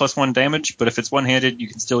 you get +1 damage, but if it's one-handed, you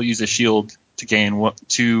can still use a shield to gain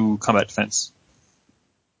 2 combat defense.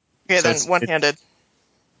 Okay, So then it's- one-handed.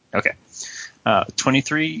 Okay.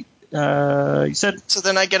 23, you said? So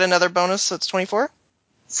then I get another bonus, so it's 24?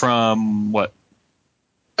 From what?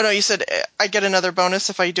 Oh, no, you said I get another bonus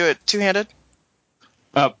if I do it two-handed?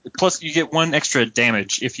 Plus, you get 1 extra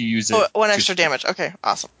damage if you use it. Oh, 1 extra damage. Okay,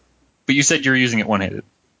 awesome. But you said you're using it one-handed,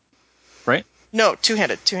 right? No,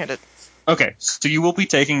 two-handed. Okay, so you will be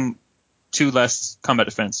taking 2 less combat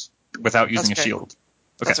defense without using That's a okay. shield.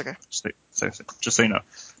 That's okay. Just so you know.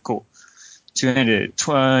 Cool. Two-handed,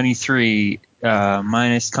 23,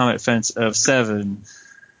 minus combat defense of 7.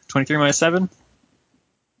 23 minus 7?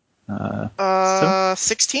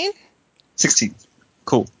 16? 16.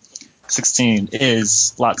 Cool. 16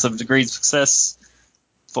 is lots of degrees of success.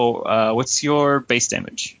 For what's your base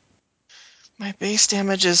damage? My base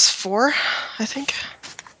damage is 4, I think.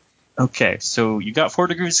 Okay, so you got 4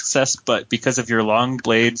 degrees of success, but because of your long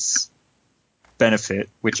blades benefit,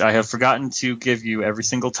 which I have forgotten to give you every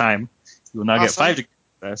single time, you will now get 5 degrees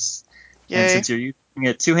of success. Yay. And since you're using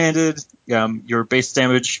it two-handed, your base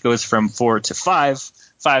damage goes from 4 to 5.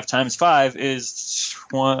 5 times 5 is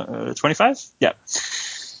 25? Yeah.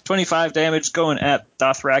 25 damage going at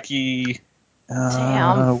Dothraki.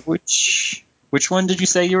 Damn. Which one did you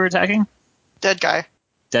say you were attacking? Dead guy.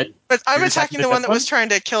 Dead? But I'm You're attacking the one that was trying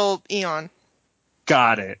to kill Eon.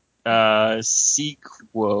 Got it.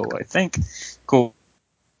 Sequo, I think. Cool.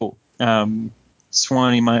 20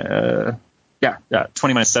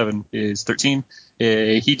 minus 7 is 13.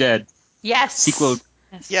 He dead. Yes. Sequo,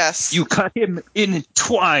 Yes. you cut him in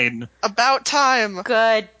twine. About time.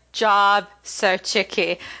 Good job, Sir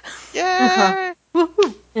Chicky. Yay.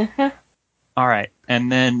 Woohoo. All right,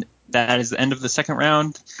 and then that is the end of the second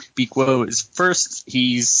round. Beakwo is first.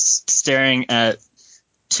 He's staring at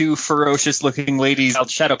 2 ferocious-looking ladies called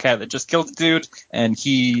Shadowcat that just killed the dude, and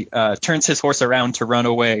he turns his horse around to run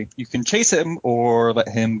away. You can chase him or let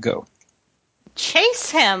him go. Chase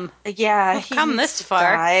him. Yeah, We've he come needs this to far.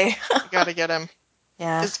 die. You gotta get him.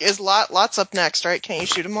 Yeah. Is Lot's up next, right? Can't you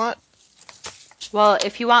shoot him, Lot? Well,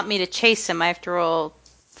 if you want me to chase him, I have to roll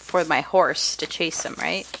for my horse to chase him,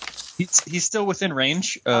 right? He's still within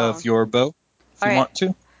range of Oh. your bow, if you All right. want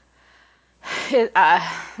to.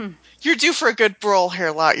 You're due for a good brawl here,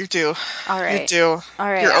 Lot. You're due. All You're right. due. All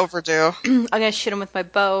right. You're overdue. I'm gonna shoot him with my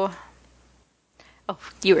bow. Oh,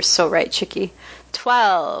 you were so right, Chicky.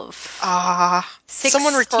 12. Ah. 16.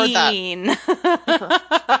 Someone record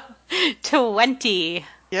that. 20.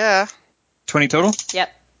 Yeah. 20 total?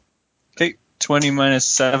 Yep. Okay, 20 minus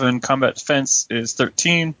 7 combat defense is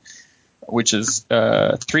 13, which is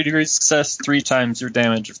 3 degrees success. 3 times your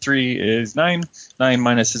damage of 3 is 9. 9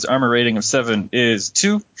 minus his armor rating of 7 is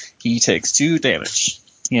 2. He takes 2 damage.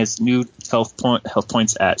 He has new health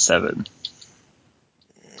points at 7.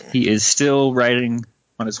 He is still riding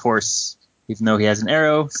on his horse, even though he has an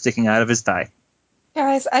arrow sticking out of his thigh.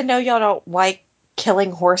 Guys, I know y'all don't like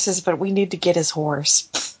killing horses, but we need to get his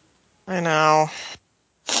horse. I know.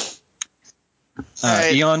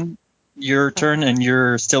 Right. Eon, your turn, and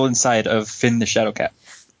you're still inside of Finn the Shadowcat.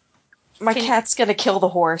 My Can- cat's gonna kill the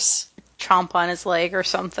horse. Chomp on his leg or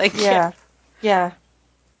something. Yeah. Yeah.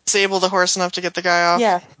 Disable the horse enough to get the guy off.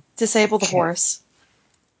 Yeah. Disable the horse.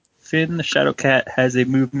 Finn the Shadowcat has a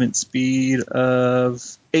movement speed of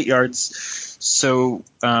 8 yards, so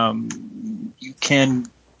you can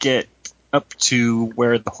get up to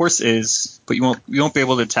where the horse is, but you won't be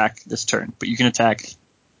able to attack this turn. But you can attack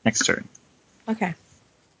next turn. Okay.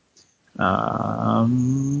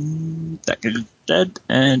 That guy is dead,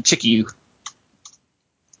 and Chicky,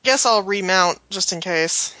 Guess I'll remount just in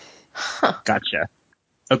case. gotcha.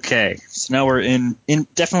 Okay, so now we're in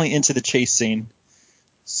definitely into the chase scene.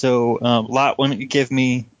 So, Lot, why don't you give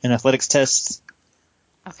me an athletics test?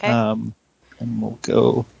 Okay. And we'll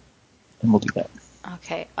go, and we'll do that.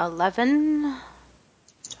 Okay. 11,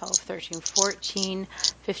 12, 13, 14,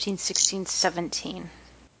 15, 16, 17.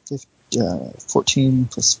 14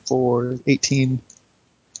 plus 4, 18.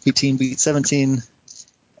 18 beats 17.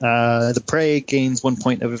 The prey gains 1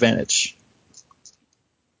 point of advantage.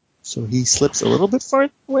 So he slips a little bit far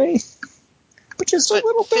away, but just a But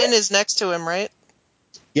little bit. Finn is next to him, right?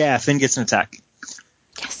 Yeah, Finn gets an attack.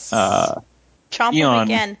 Yes. Eon, Chomp him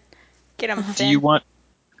again. Get him, Finn. Do you want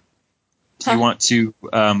to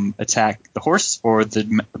attack the horse or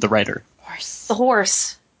the rider? Horse. The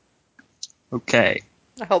horse. Okay.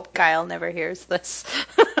 I hope Kyle never hears this.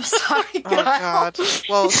 Sorry, Oh, God.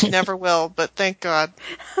 Well, he never will, but thank God.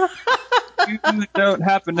 You don't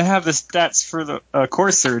happen to have the stats for the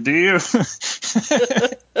courser, do you?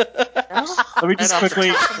 Let me just Right off the quickly.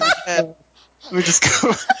 top of my head. Let me just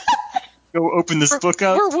go open this book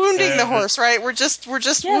up. We're wounding the and- horse, right? We're just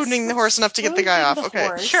wounding the horse enough to get the guy off. wounding the Okay.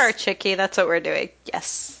 horse. Sure, Chicky, that's what we're doing.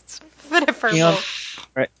 Yes. Whatever. Eon, Will.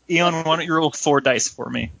 right. Eon, why don't you roll 4 dice for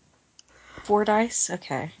me? 4 dice?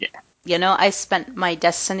 Okay. You know, I spent my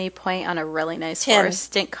destiny point on a really nice 10. horse.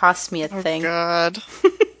 Didn't cost me a Oh, thing. God.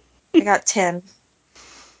 I got 10.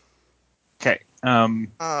 Okay.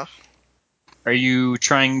 Uh, Are you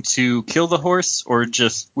trying to kill the horse or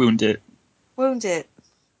just wound it? Wound it.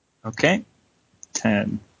 Okay.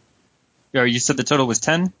 10. You said the total was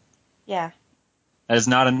 10? Yeah. That is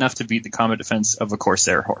not enough to beat the combat defense of a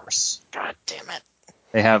Corsair horse. God damn it.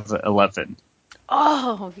 They have 11.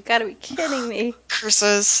 Oh, you gotta be kidding me.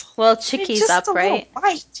 Curses. Well, It's Chicky's just up, a little right?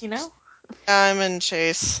 bite, you know? I'm in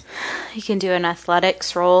chase. You can do an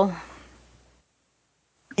athletics roll.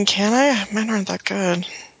 Can I? Mine aren't that good.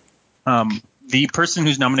 The person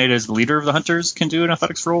who's nominated as the leader of the hunters can do an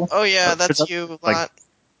athletics roll. Oh yeah, Because that's you, like- Lot.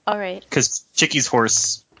 All right. Because Chicky's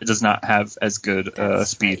horse does not have as good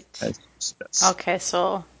That's speed right. as yours does. Okay,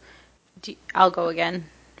 so I'll go again.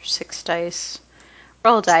 6 dice.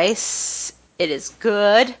 Roll dice. It is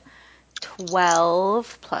good.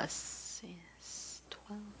 12 plus is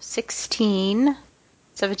 12. 16.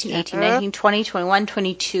 17, 18, 19, 20, 21,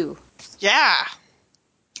 22. Yeah.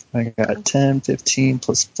 I got 10, 15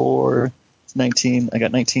 plus 4, 19. I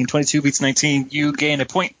got 19. 22 beats 19. You gain a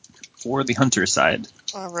point for the hunter side.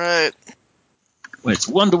 All right. It's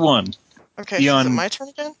 1-1. Okay, Eon- is it my turn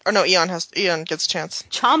again? Or no, Eon gets a chance.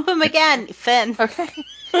 Chomp him again, Finn. Okay.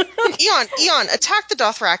 Eon, attack the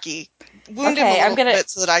Dothraki. Wound him Okay, a I'm little gonna- bit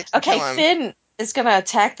so that I can Okay, kill him. Finn is gonna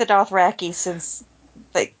attack the Dothraki since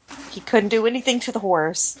he couldn't do anything to the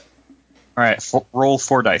horse. All right, roll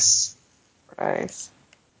 4 dice. Nice.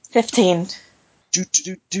 15.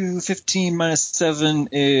 15 minus 7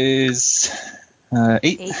 is 8.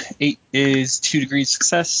 Eight. 8 is 2 degrees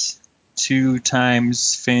success. 2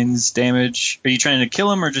 times Finn's damage. Are you trying to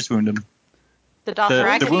kill him or just wound him? The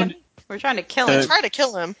Dothraki. the wound- We're trying to kill the- him. Try to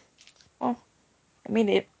kill him. I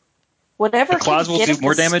mean, whatever. The claws can will get do him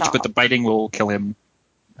more to damage, stop. but the biting will kill him.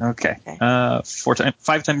 Okay. Okay.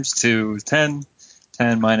 5 times 2 is 10.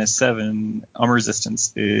 10 minus 7. Armor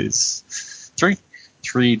resistance is 3.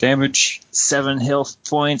 3 damage. 7 health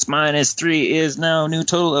points minus 3 is now new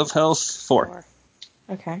total of health 4.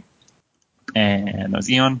 Okay. And that was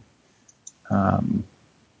Eon.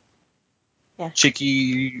 Yeah.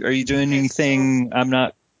 Chicky, are you doing Okay, anything I'm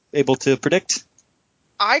not able to predict?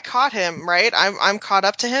 I caught him, right? I'm caught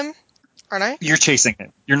up to him, aren't I? You're chasing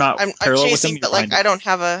him. You're not I'm parallel chasing, with him. but like I don't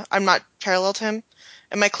have a. I'm not parallel to him.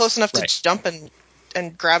 Am I close enough Right. to jump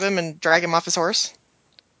and grab him and drag him off his horse?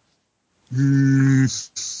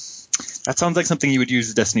 That sounds like something you would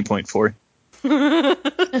use a destiny point for. Damn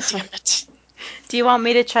it! Do you want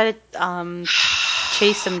me to try to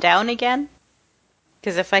chase him down again?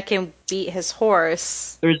 Because if I can beat his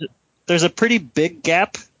horse, There's a pretty big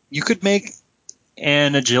gap. You could make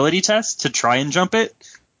an agility test to try and jump it,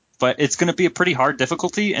 but it's going to be a pretty hard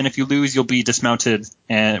difficulty, and if you lose, you'll be dismounted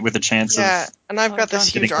and with a chance Yeah, of... and I've got this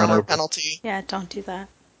don't huge getting run armor over. penalty. yeah, don't do that.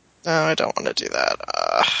 No, I don't want to do that.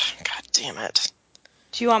 God damn it!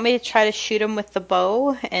 Do you want me to try to shoot him with the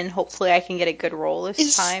bow, and hopefully I can get a good roll this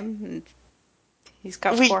Is- time? And he's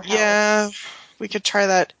got 4 health. Yeah, we could try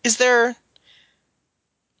that. Is there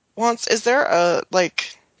a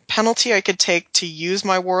penalty I could take to use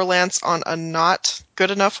my war lance on a not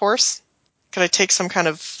good enough horse? Could I take some kind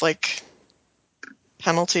of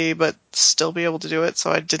penalty but still be able to do it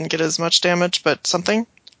so I didn't get as much damage, but something?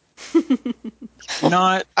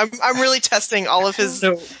 Not... I'm really testing all of his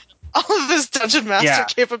dungeon master Yeah.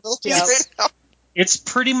 capabilities Yep. right now. It's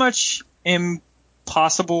pretty much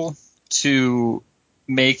impossible to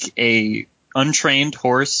make a untrained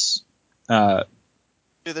horse Do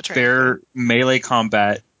the train. bear melee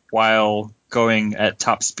combat while going at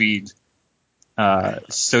top speed.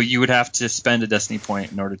 So you would have to spend a destiny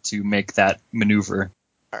point in order to make that maneuver.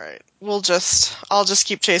 All right, I'll just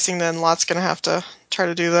keep chasing. Then Lot's gonna have to try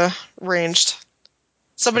to do the ranged.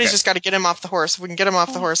 Somebody's Okay. just got to get him off the horse. If we can get him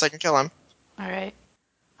off the horse, I can kill him. All right.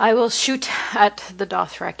 I will shoot at the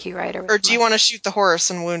Dothraki rider. Or do you want to shoot the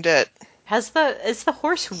horse and wound it? Is the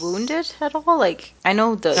horse wounded at all? Like, I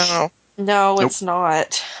know the. No, No, Nope. it's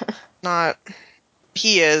not. not.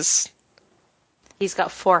 He is. He's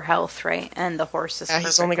got 4 health, right? And the horse is. Yeah,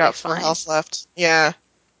 he's only got 4 perfectly fine. health left. Yeah.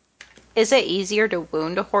 Is it easier to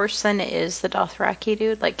wound a horse than it is the Dothraki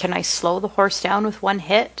dude? Like, can I slow the horse down with 1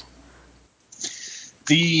 hit?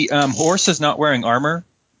 The horse is not wearing armor.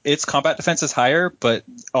 Its combat defense is higher, but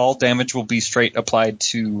all damage will be straight applied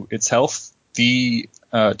to its health. The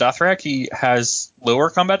Dothraki has lower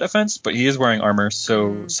combat defense, but he is wearing armor,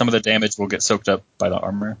 so some of the damage will get soaked up by the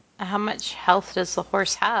armor. How much health does the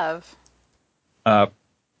horse have? A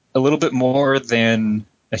little bit more than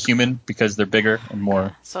a human because they're bigger and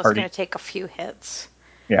more So it's hardy. going to take a few hits.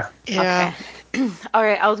 Yeah. Yeah. Okay. All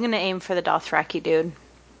right, I was going to aim for the Dothraki dude.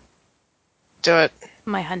 Do it.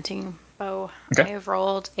 My hunting bow. Okay. I have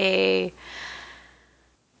rolled a,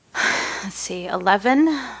 let's see,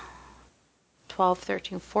 11, 12,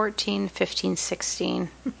 13, 14, 15, 16.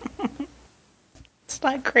 It's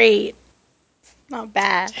not great. Not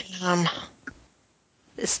bad.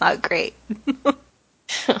 It's not great.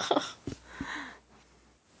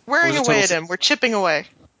 Wearing What was the away total? at him. We're chipping away.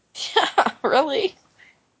 Yeah, really?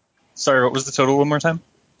 Sorry, what was the total one more time?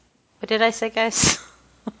 What did I say, guys?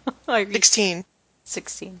 16.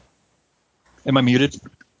 16. Am I muted?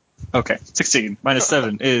 Okay, 16 minus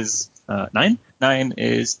 7 is 9. 9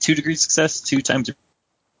 is 2 degrees success. 2 times your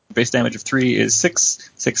base damage of 3 is 6.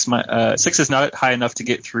 6 is not high enough to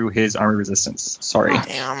get through his armor resistance. Sorry.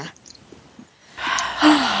 Damn.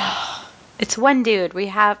 It's one dude. We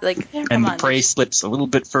have, like, And come the on. prey slips a little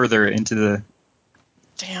bit further into the...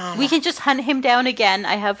 Damn. We can just hunt him down again.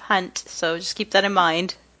 I have hunt, so just keep that in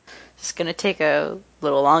mind. It's going to take a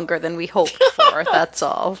little longer than we hoped for, that's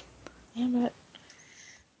all. Damn it.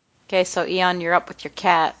 Okay, so Eon, you're up with your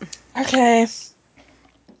cat. Okay.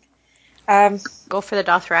 Go for the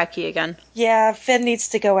Dothraki again. Yeah, Finn needs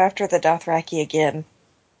to go after the Dothraki again.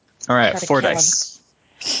 All right, Gotta 4 kill him. dice.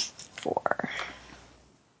 4.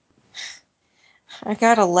 I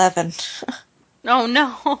got 11. Oh,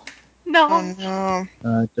 no. No. Oh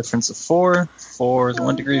no. Difference of 4. 4 is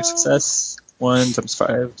 1 degree of no. success. 1 times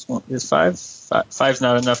 5 is 5. 5 is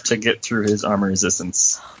not enough to get through his armor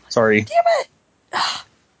resistance. Sorry. Damn it!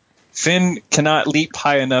 Finn cannot leap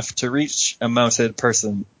high enough to reach a mounted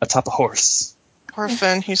person atop a horse. Poor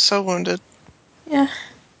Finn. He's so wounded. Yeah.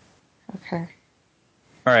 Okay.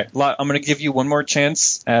 All right, Lot, I'm going to give you one more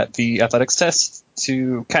chance at the athletics test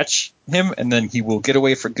to catch him, and then he will get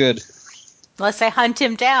away for good. Unless I hunt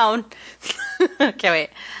him down. Okay, wait.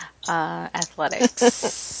 Athletics.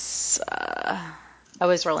 I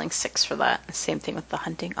was rolling 6 for that. Same thing with the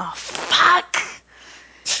hunting. Oh, fuck!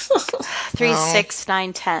 3, No. 6,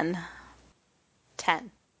 9, 10.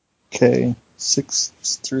 10. Okay, 6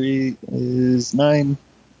 plus 3 is 9,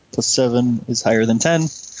 plus 7 is higher than 10,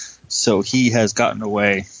 so he has gotten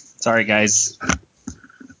away. Sorry, guys.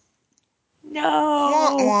 No.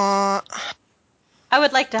 Wah, wah. I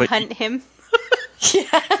would like to But hunt him.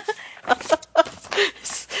 Yeah.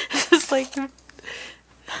 It's like...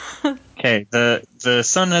 Okay, the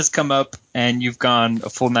sun has come up, and you've gone a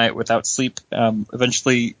full night without sleep.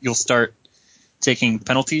 Eventually, you'll start taking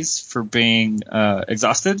penalties for being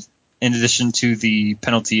exhausted, in addition to the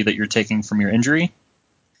penalty that you're taking from your injury.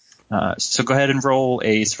 So go ahead and roll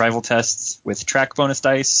a survival test with track bonus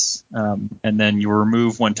dice, and then you'll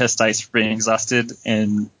remove 1 test dice for being exhausted,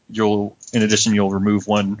 and you'll remove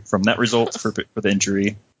 1 from that result for the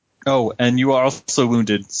injury. Oh, and you are also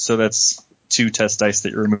wounded, so that's 2 test dice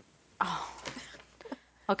that you're removing.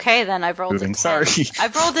 Okay, then I've rolled a 10. Sorry.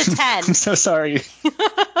 I've rolled a 10. I'm so sorry.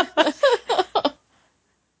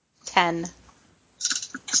 10.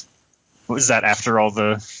 Was that after all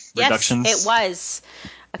the reductions? Yes, it was.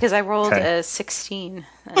 Because I rolled Okay. a 16.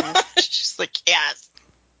 She's like, yes.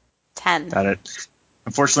 10. Got it.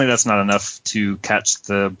 Unfortunately, that's not enough to catch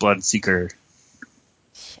the Blood Seeker.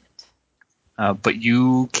 Shit. But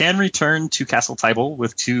you can return to Castle Tybal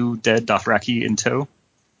with 2 dead Dothraki in tow,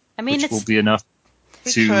 I mean, which will it's be enough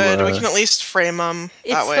We to... could. We can at least frame them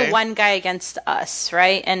that way. the one guy against us,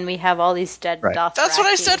 right? And we have all these dead Right. Dothraki. That's what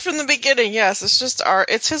I said from the beginning. Yes, it's just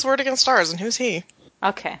it's his word against ours, and who's he?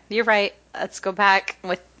 Okay, you're right. Let's go back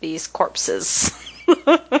with these corpses.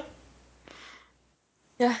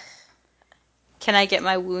 Yeah. Can I get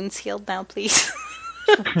my wounds healed now, please?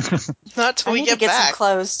 Not till I we need to get get some back.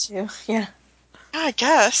 clothes too. Yeah. Yeah, I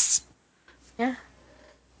guess. Yeah.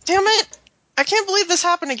 Damn it! I can't believe this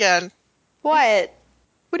happened again. What?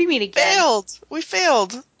 What do you mean again? Failed. We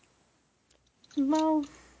failed. No.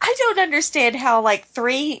 I don't understand how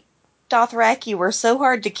 3 Dothraki were so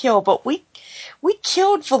hard to kill, but we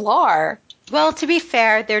killed Valar. Well, to be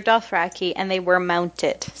fair, they're Dothraki, and they were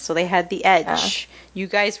mounted, so they had the edge. You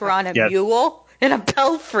guys were on a Yeah. mule in a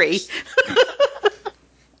belfry.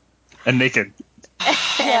 And naked.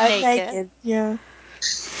 Yeah, naked. Yeah.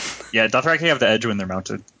 Yeah, Dothraki have the edge when they're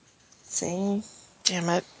mounted. See? Damn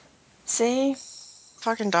it. See?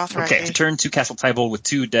 Fucking Dothraki. Okay, return to Castle Tybal with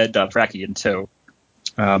 2 dead Dothraki in tow.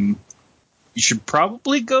 You should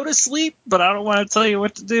probably go to sleep, but I don't want to tell you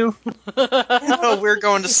what to do. Oh, we're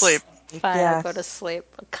going to sleep. Fine, Yeah. I'll go to sleep.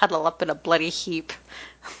 I'll cuddle up in a bloody heap.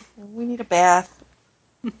 We need a bath.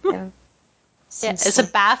 And Yeah, some is a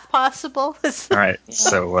sleep. bath possible? All right,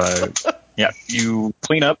 so you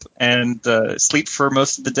clean up and sleep for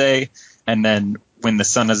most of the day, and then when the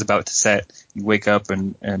sun is about to set, you wake up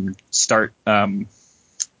and start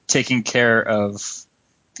taking care of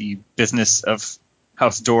the business of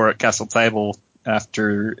House Dor at Castle Tybal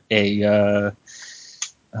after a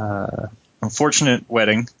unfortunate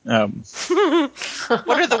wedding. What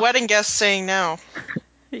are the wedding guests saying now?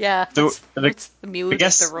 Yeah. The- What's the mood The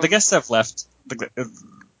guests of the room? the guests have left.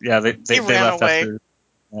 They ran left away.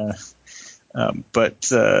 after.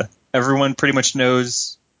 But everyone pretty much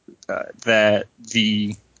knows that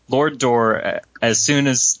the Lord Door, as soon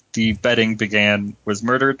as the betting began, was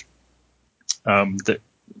murdered.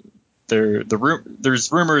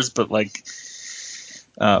 There's rumors, but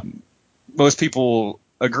most people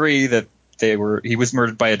agree that he was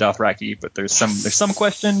murdered by a Dothraki, but there's some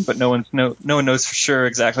question, but no one knows for sure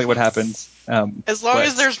exactly what happened. As long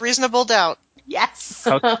as there's reasonable doubt. Yes.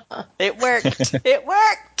 House, It worked. It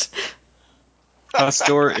worked. House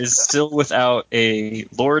Door is still without a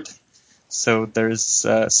lord, so there's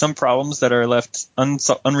some problems that are left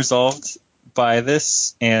unresolved by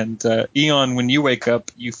this. And Eon, when you wake up,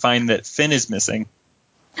 you find that Finn is missing.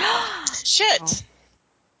 Shit.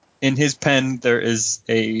 In his pen, there is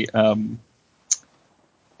a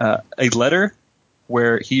letter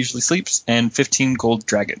where he usually sleeps and 15 gold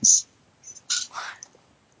dragons.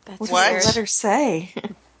 That's What What? does the letter say?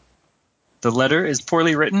 The letter is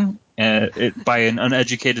poorly written by an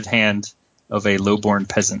uneducated hand of a lowborn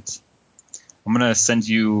peasant. I'm going to send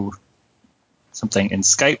you something in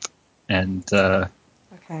Skype, and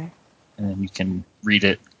Okay. you can read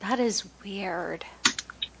it. That is weird.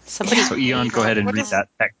 Somebody. So Eon, go ahead and What read is- that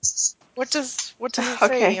text. What does it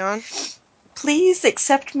Okay. say, Eon? Please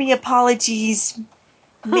accept me apologies.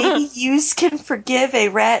 Maybe yous can forgive a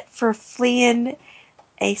rat for fleeing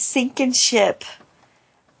a sinking ship.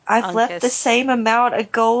 I've left the Uncas. same amount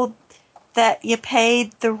of gold that you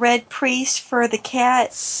paid the red priest for the cat.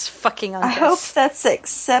 It's fucking I hope Uncas. that's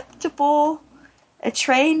acceptable. A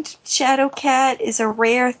trained shadow cat is a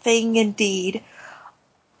rare thing indeed.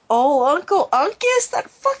 Oh, Uncle Uncas, that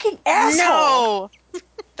fucking asshole! No!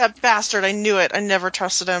 That bastard, I knew it. I never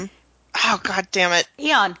trusted him. Oh, god damn it.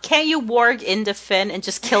 Eon, can't you warg into Finn and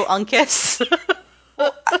just kill Uncas?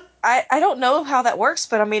 I don't know how that works,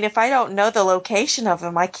 but I mean, if I don't know the location of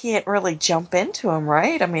him, I can't really jump into him,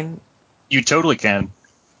 right? I mean, You totally can.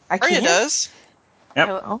 I Arya can't. does. Yep.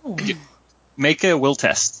 Oh, Make a will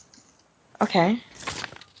test. okay.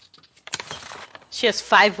 She has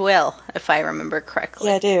 5 will, if I remember correctly.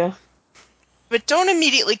 Yeah, I do. But don't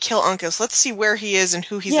immediately kill Uncas. Let's see where he is and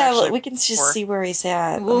who he's Yeah, actually well, we can just for. see where he's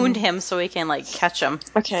at. Wound him so we can, catch him.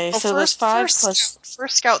 Okay, Oh, so there's 5 first plus...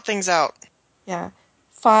 First scout things out. Yeah.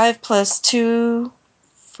 5 plus 2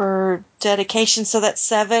 for dedication, so that's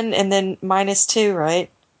 7, and then minus 2, right?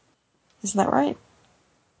 Isn't that right?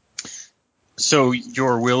 So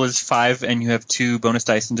your will is 5, and you have 2 bonus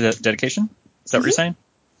dice in dedication? Is that what you're saying?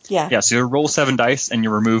 Yeah. Yeah, so you roll 7 dice, and you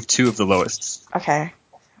remove 2 of the lowest. Okay.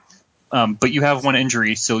 But you have 1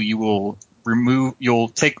 injury, so you'll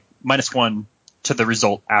take -1 to the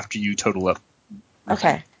result after you total up.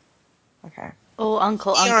 Okay. Okay. Oh,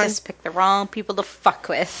 Uncle Eon. Uncas picked the wrong people to fuck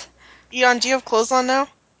with. Eon, do you have clothes on now?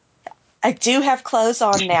 I do have clothes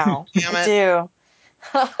on now. Damn I it. do.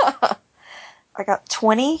 I got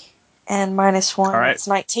 20 and minus 1. All right. That's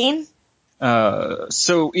 19.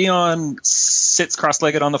 So Eon sits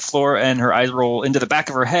cross-legged on the floor, and her eyes roll into the back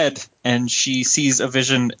of her head, and she sees a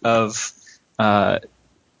vision of,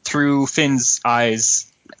 through Finn's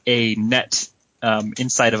eyes, a net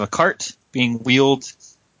inside of a cart being wheeled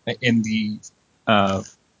in the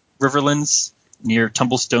Riverlands near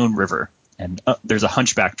Tumblestone River. And there's a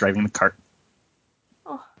hunchback driving the cart.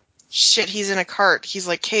 Shit, he's in a cart. He's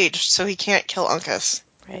caged, so he can't kill Uncas.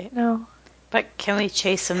 Right. No. But can we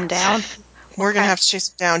chase him down? We're gonna have to chase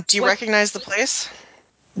him down. Do you What- recognize the place?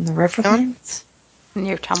 In the Riverlands?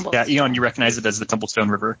 Near Tumble. Yeah, Eon, you recognize it as the Tumblestone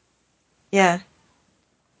River. Yeah.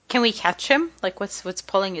 Can we catch him? What's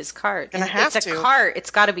pulling his cart? Gonna have it's a to. cart.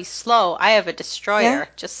 It's got to be slow. I have a destroyer. Yeah.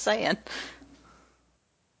 Just saying.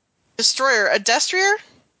 Destroyer. A destrier?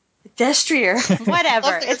 Destrier. Whatever.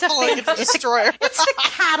 Love that It's you're a calling it a destroyer. It's the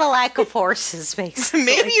Cadillac of horses, basically.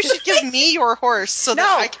 Maybe you should give me your horse so that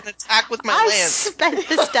No. I can attack with my I lance. spent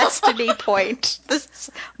this destiny point. This is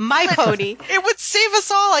my pony. It would save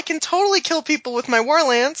us all. I can totally kill people with my war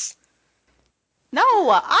lance. No,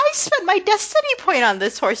 I spent my destiny point on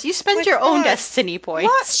this horse. You spent My your own God. destiny points.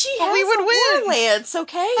 What? She But has we would a win. war lance,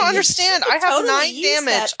 okay? I don't understand. She I could have totally 9 use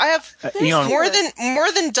damage. that. I have Eon,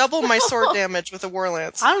 more than double my sword damage with a war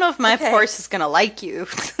lance. I don't know if my Okay. horse is gonna like you.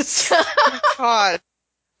 God.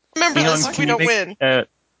 Remember Eon, this if can we you don't make, win.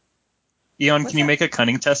 Eon, What's can you that? make a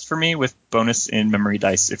cunning test for me with bonus in memory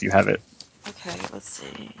dice if you have it? Okay, let's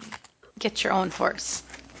see. Get your own horse.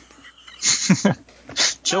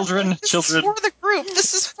 Children, This is for the group.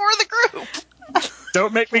 This is for the group.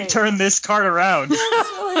 don't make me Okay. turn this cart around.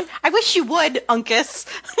 I wish you would, Uncas.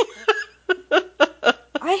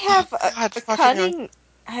 I have God, a fucking cunning.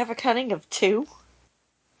 I have a cunning of 2.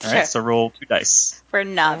 All right, so roll 2 dice. We're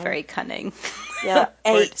not very cunning. Yeah,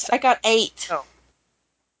 8. I got 8. Oh.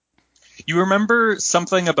 You remember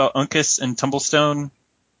something about Uncas and Tumblestone,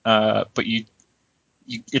 but you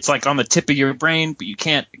it's like on the tip of your brain, but you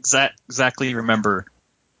can't exactly remember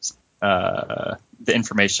the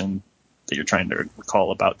information that you're trying to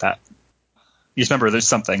recall about that. You just remember there's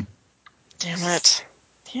something. Damn it.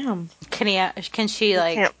 Damn. Can she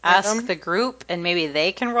can't find ask them? the group and maybe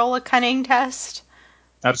they can roll a cunning test?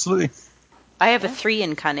 Absolutely. I have a 3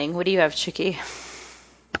 in cunning. What do you have, Chicky?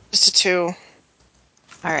 Just a 2.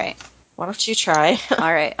 All right. Why don't you try?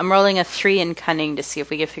 All right. I'm rolling a 3 in cunning to see if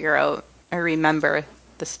we can figure out or remember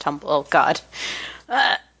this tumble. Oh, God.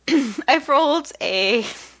 I've rolled a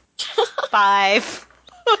 5.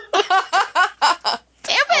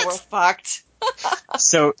 Damn Oh, we're it! fucked.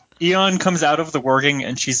 So Eon comes out of the warging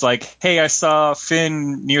and she's like, "Hey, I saw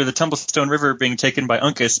Finn near the Tumblestone River being taken by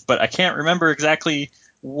Uncas, but I can't remember exactly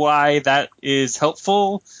why that is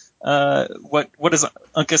helpful. What does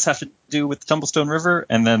Uncas have to do with the Tumblestone River?"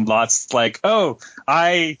 And then Lot's like, "Oh,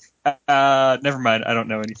 never mind. I don't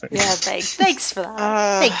know anything." Yeah, thanks for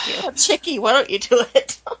that. Thank you. Oh, Chicky, why don't you do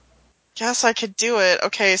it? Guess I could do it.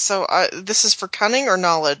 Okay, so this is for cunning or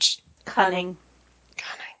knowledge? Cunning.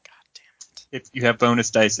 Cunning, goddamn. If you have bonus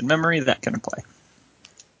dice in memory, that can apply.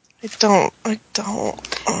 I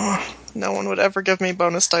don't. No one would ever give me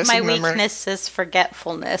bonus dice My in memory. weakness is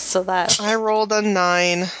forgetfulness, so that's I rolled a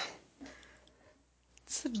 9.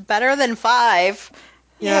 better than 5.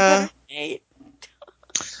 Yeah. 8.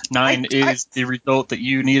 9 is the result that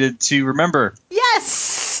you needed to remember.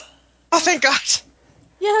 Yes! Oh, thank God.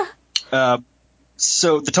 Yeah.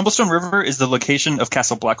 So the Tumblestone River is the location of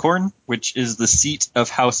Castle Blackhorn, which is the seat of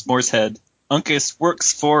House Moorshead. Uncas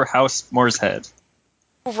works for House Moorshead.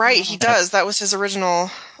 Right, he does. That was his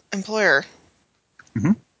original employer.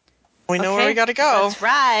 Mhm. We know where we gotta go. Let's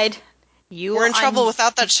ride. We're in trouble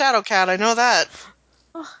without that Shadow Cat, I know that.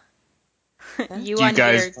 You Do you on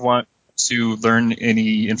guys your want to learn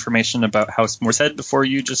any information about House Moorshead before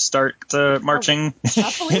you just start marching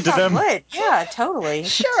I believe into I them? would. Yeah, totally.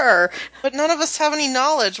 Sure. But none of us have any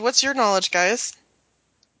knowledge. What's your knowledge, guys?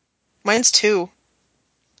 Mine's 2.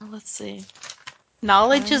 Let's see.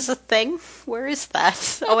 Knowledge is a thing? Where is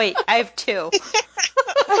that? Oh, wait, I have 2.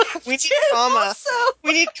 We need comma. Also,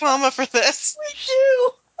 We need comma for this. we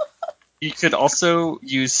do. You could also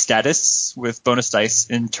use status with bonus dice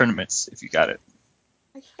in tournaments if you got it.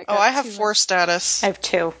 Oh, I have 4 status. I have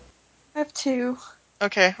 2. I have 2.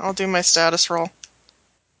 Okay, I'll do my status roll.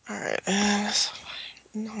 Alright,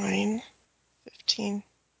 9, 15,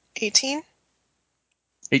 18?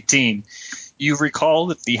 18. You recall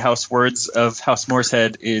that the house words of House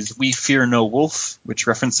Moorshead is "We fear no wolf," which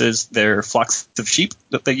references their flocks of sheep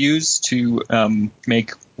that they use to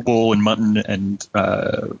make wool and mutton and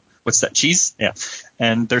what's that, cheese? Yeah.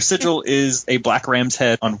 And their sigil is a black ram's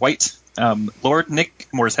head on white. Lord Nick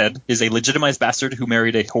Moorshead is a legitimized bastard who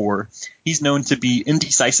married a whore. He's known to be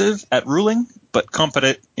indecisive at ruling, but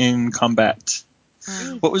competent in combat.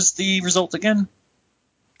 What was the result again?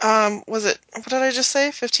 Was it, what did I just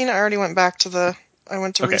say? 15? I already went back to I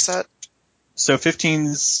went to Okay. reset. So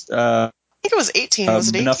 15's I think it was 18. Was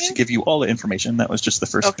it 18? enough to give you all the information. That was just the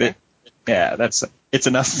first Okay. bit. Yeah, it's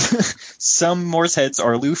enough. Some Moors heads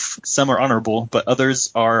are aloof, some are honorable, but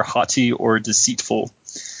others are haughty or deceitful.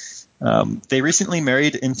 They recently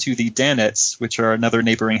married into the Danettes, which are another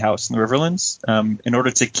neighboring house in the Riverlands, in order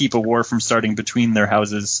to keep a war from starting between their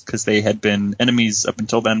houses, because they had been enemies up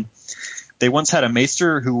until then. They once had a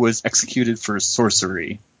maester who was executed for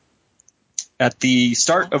sorcery. At the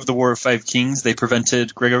start of the War of Five Kings, they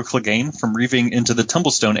prevented Gregor Clegane from reaving into the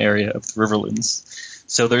Tumblestone area of the Riverlands.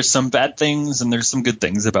 So there's some bad things and there's some good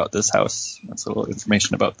things about this house. That's a little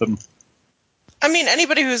information about them. I mean,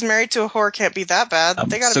 anybody who's married to a whore can't be that bad.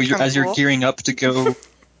 They gotta So be kind of you're cool. gearing up to go,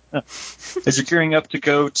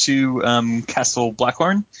 to Castle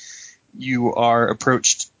Blackhorn, you are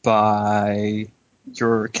approached by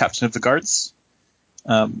your captain of the guards.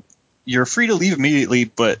 You're free to leave immediately,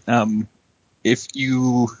 but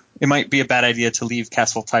it might be a bad idea to leave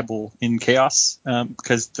Castle Tybal in chaos,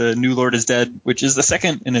 because the new lord is dead, which is the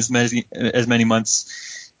second in as many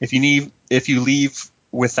months. If you leave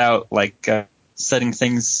without setting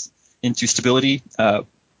things into stability,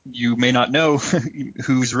 you may not know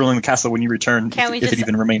who's ruling the castle when you return, if it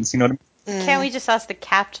even remains. You know what I mean? Can't we just ask the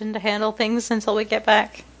captain to handle things until we get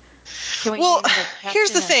back? Well,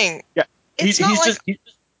 here's the thing. Yeah, It's not like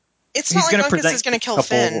Uncas gonna is going to kill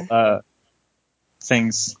present Finn.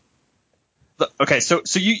 things. Okay, so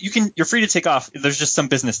you're free to take off. There's just some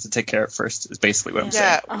business to take care of first. Is basically what I'm saying.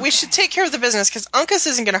 Yeah, Okay. we should take care of the business because Uncas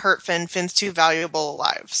isn't going to hurt Finn. Finn's too valuable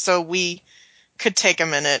alive. So we could take a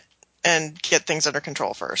minute and get things under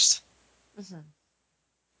control first.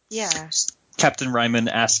 Yeah. Captain Ryman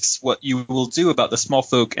asks what you will do about the small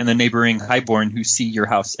folk and the neighboring highborn who see your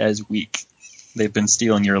house as weak. They've been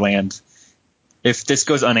stealing your land. If this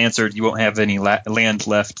goes unanswered, you won't have any land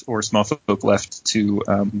left or small folk left to.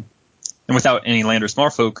 And without any land or small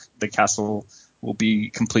folk, the castle will be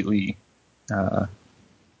completely.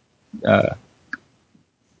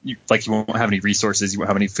 You won't have any resources. You won't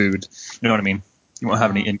have any food. You know what I mean? You won't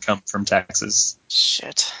have any income from taxes.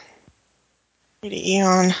 Shit. Lady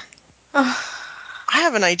Eon. I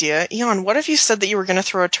have an idea. Eon, what if you said that you were going to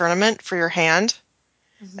throw a tournament for your hand?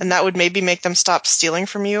 And that would maybe make them stop stealing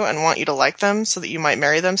from you and want you to like them so that you might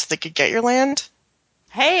marry them so they could get your land?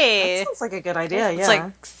 Hey, That sounds like a good idea, it's like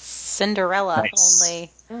Cinderella, Nice.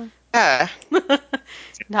 only Yeah.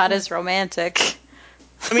 not as romantic.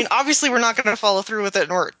 I mean, obviously we're not going to follow through with it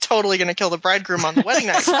and we're totally going to kill the bridegroom on the wedding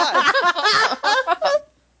night.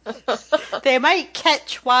 But, They might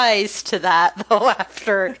catch wise to that though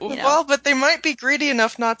after. well, but they might be greedy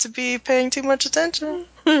enough not to be paying too much attention.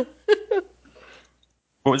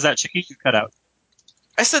 What was that, Chicky? You cut out.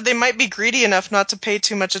 I said they might be greedy enough not to pay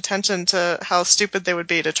too much attention to how stupid they would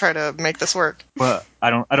be to try to make this work. Well, I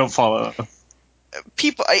don't follow.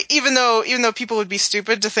 People, even though people would be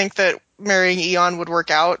stupid to think that marrying Eon would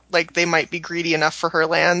work out, like they might be greedy enough for her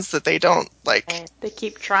lands that they don't They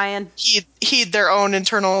keep trying. heed their own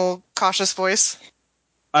internal cautious voice.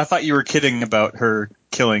 I thought you were kidding about her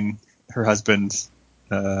killing her husband.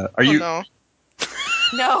 Are you? No.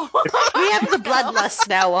 No. We have the bloodlust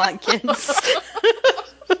now, Watkins.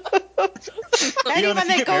 Eon, if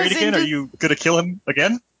you get married again, are you gonna kill him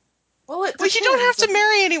again? Well, Well, you don't have to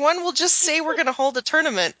marry anyone. We'll just say we're going to hold a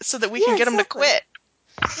tournament so that we can get them to quit.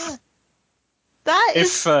 That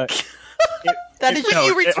is If that is no,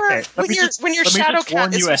 you return- okay, let when me your- just- when your let me Shadow just warn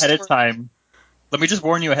Cat is you ahead of restored. time. Let me just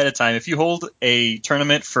warn you ahead of time. If you hold a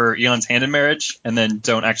tournament for Eon's hand in marriage and then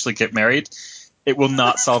don't actually get married, it will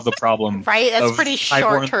not solve the problem. right. That's of pretty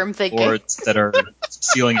highborn short-term thinking. lords that are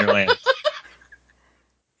stealing your land.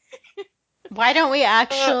 Why don't we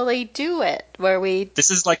actually do it? Where we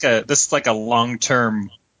This is like a long-term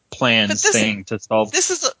plan But this- thing to solve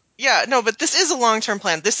This is but this is a long-term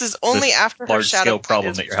plan. This is only this after her Shadow large-scale Cat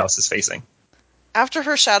problem is that your house is facing. after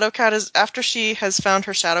she has found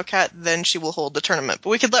her Shadow Cat, then she will hold the tournament. But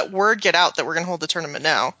we could let word get out that we're going to hold the tournament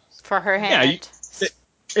now. for her Yeah, hand.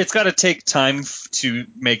 it's got to take time to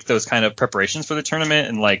make those kind of preparations for the tournament,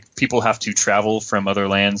 and like people have to travel from other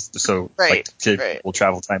lands, so Right, like right. people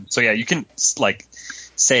travel time. So yeah, you can like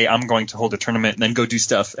say I'm going to hold a tournament, and then go do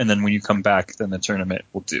stuff, and then when you come back, then the tournament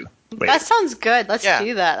will do. Later. That sounds good. Let's Yeah.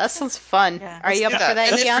 do that. That sounds fun. Yeah, Are you up Do for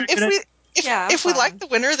that, And Eon? if we like the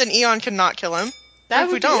winner, then Eon cannot kill him. That if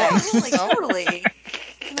we would be don't, Yeah, like, no. totally.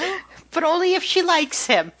 But only if she likes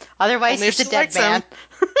him. Otherwise, Only if he's a she dead likes him. man.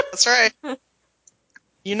 That's right.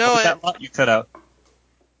 You know What was it. that lot you cut out?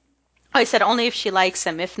 I said only if she likes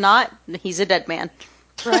him. If not, he's a dead man.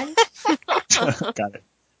 Right? Got it.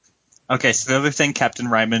 Okay, so the other thing Captain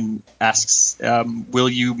Ryman asks, will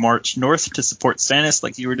you march north to support Stannis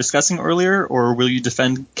like you were discussing earlier, or will you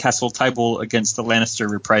defend Castle Tybal against the Lannister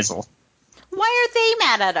reprisal? Why are they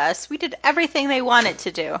mad at us? We did everything they wanted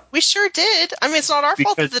to do. We sure did. I mean, it's not our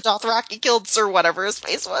fault that Because- the Dothraki killed Sir whatever his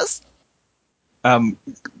face was.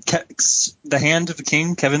 The Hand of the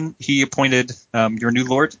King, Kevin, he appointed your new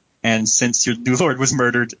lord, and since your new lord was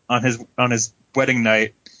murdered on his wedding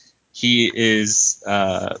night, he is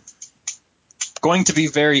going to be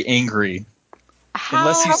very angry.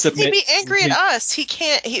 Unless you How could he submit be angry at us? He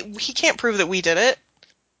can't prove that we did it.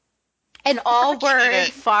 And all Dothraki did word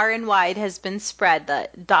it. far and wide has been spread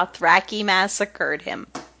that Dothraki massacred him.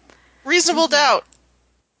 Reasonable doubt.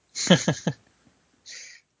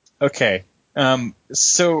 Okay,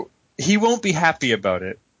 so he won't be happy about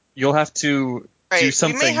it. You'll have to Right. do We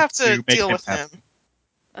something may have to make deal him with happy. him.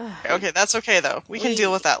 Ugh, Okay, that's okay though. We can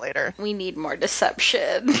deal with that later. we need more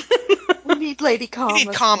deception. We need Lady Comma. We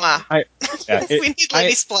need comma. Yeah, We need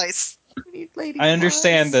Lady Splice. We need Lady I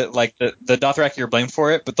understand Splice. that like the Dothraki are blamed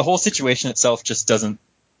for it, but the whole situation itself just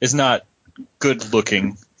is not good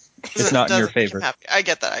looking. It's not in your Doesn't make him favor. happy. I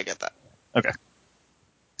get that. Okay.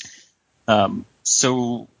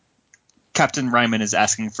 So Captain Ryman is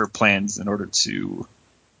asking for plans in order to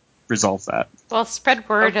resolve that. Well, spread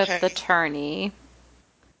word Okay. of the tourney.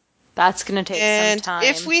 That's going to take And some time.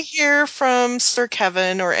 if we hear from Sir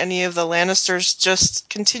Kevin or any of the Lannisters, just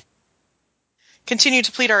continue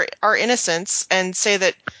to plead our innocence and say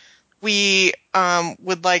that we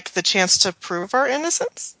would like the chance to prove our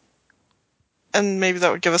innocence, and maybe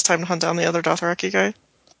that would give us time to hunt down the other Dothraki guy.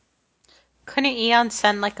 Couldn't Eon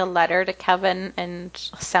send like a letter to Kevin and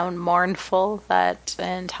sound mournful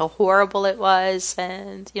and how horrible it was,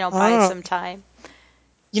 and buy some time?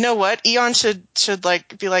 You know what? Eon should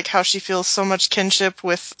like be like how she feels so much kinship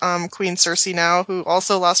with Queen Cersei now, who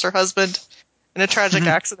also lost her husband in a tragic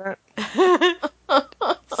accident.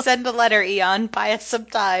 Send a letter, Eon. Buy us some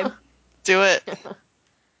time. Do it.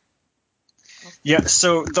 Yeah,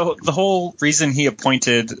 so the whole reason he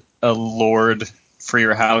appointed a lord for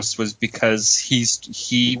your house was because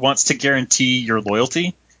he wants to guarantee your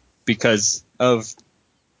loyalty because of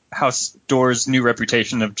House Door's new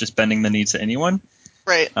reputation of just bending the knee to anyone.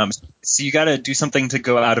 Right. So you got to do something to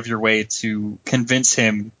go out of your way to convince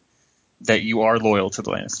him that you are loyal to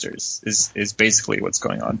the Lannisters. Is basically what's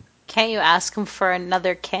going on. Can't you ask him for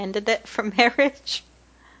another candidate for marriage?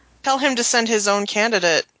 Tell him to send his own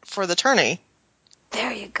candidate for the tourney.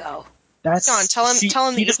 There you go. John, tell him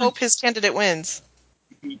that you hope his candidate wins.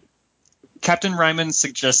 Captain Ryman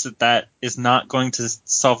suggests that is not going to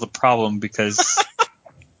solve the problem because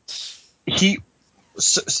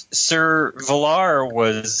Sir Valar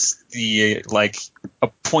was the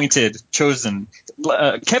appointed, chosen.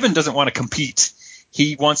 Kevin doesn't want to compete.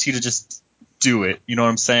 He wants you to just do it. You know what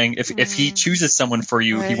I'm saying? If he chooses someone for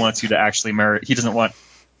you, he wants you to actually marry. He doesn't want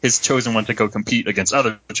his chosen one to go compete against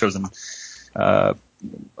other chosen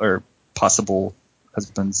or possible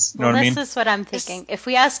husbands. You know what I mean? This is what I'm thinking. If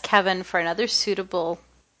we ask Kevin for another suitable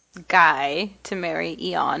guy to marry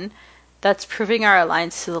Eon, that's proving our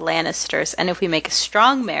alliance to the Lannisters. And if we make a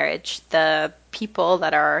strong marriage, the people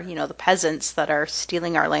that are, the peasants that are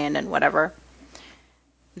stealing our land and whatever,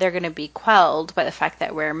 they're going to be quelled by the fact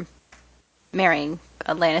that we're marrying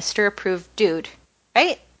a Lannister-approved dude,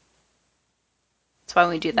 right? That's why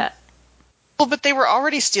we do that. Well, but they were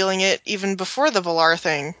already stealing it even before the Valar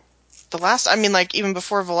thing. Even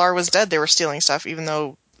before Valar was dead, they were stealing stuff, even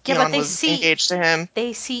though Eon was engaged to him.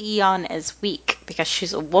 They see Eon as weak because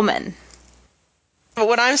she's a woman. But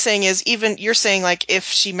what I'm saying is, even you're saying if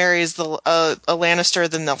she marries a Lannister,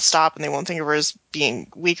 then they'll stop and they won't think of her as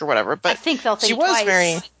being weak or whatever. But I think they'll think she was twice.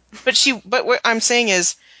 marrying. But what I'm saying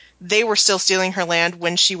is, they were still stealing her land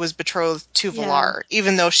when she was betrothed to Valar,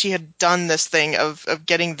 even though she had done this thing of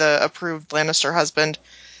getting the approved Lannister husband.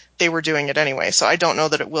 They were doing it anyway, so I don't know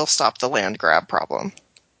that it will stop the land grab problem.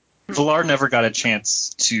 Valar never got a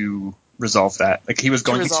chance to resolve that. He was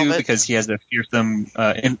going to because he has a fearsome,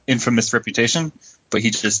 infamous reputation, but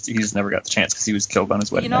he just never got the chance because he was killed on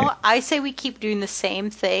his wedding night. I say we keep doing the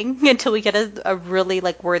same thing until we get a really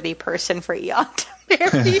worthy person for Eon to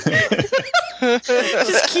marry.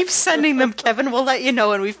 Just keep sending them, Kevin. We'll let you know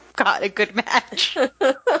when we've got a good match.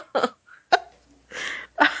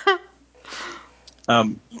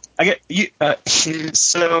 I get you.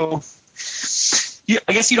 So,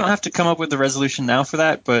 I guess you don't have to come up with the resolution now for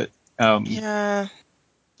that, but yeah,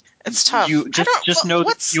 it's tough. You just know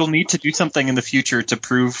that you'll need to do something in the future to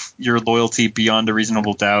prove your loyalty beyond a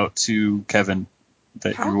reasonable doubt to Kevin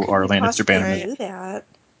that you are Lannister bannerman. Do that?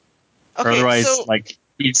 Okay, or otherwise, so,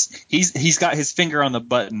 he's got his finger on the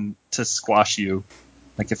button to squash you.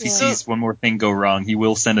 If he sees one more thing go wrong, he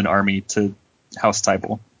will send an army to House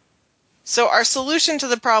Tybal. So our solution to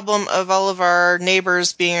the problem of all of our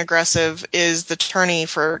neighbors being aggressive is the tourney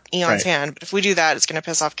for Eon's hand. But if we do that, it's going to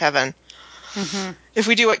piss off Kevin. Mm-hmm. If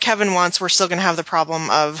we do what Kevin wants, we're still going to have the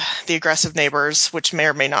problem of the aggressive neighbors, which may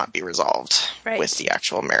or may not be resolved with the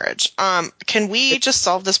actual marriage. Can we just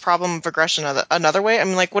solve this problem of aggression another way? I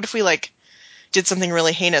mean, what if we did something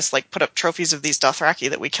really heinous, put up trophies of these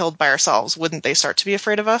Dothraki that we killed by ourselves? Wouldn't they start to be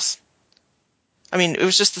afraid of us? I mean, it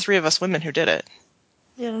was just the three of us women who did it.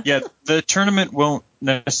 Yeah, the tournament won't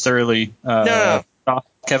necessarily stop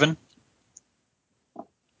Kevin.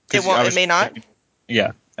 It won't. It may not.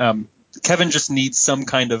 Yeah, Kevin just needs some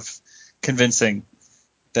kind of convincing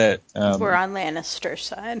that we're on Lannister's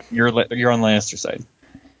side. You're on Lannister's side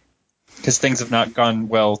because things have not gone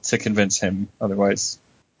well to convince him. Otherwise,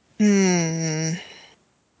 Well,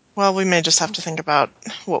 we may just have to think about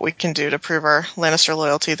what we can do to prove our Lannister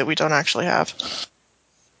loyalty that we don't actually have.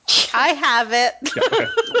 I have it. Yeah, okay.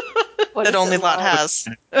 That only Lot has.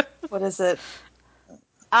 What is it?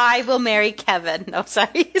 I will marry Kevin. No,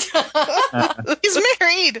 sorry. He's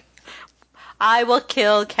married. I will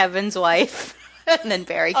kill Kevin's wife and then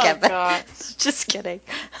bury Kevin. God. Just kidding.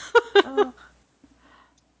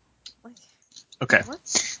 Okay.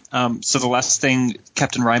 So the last thing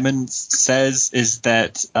Captain Ryman says is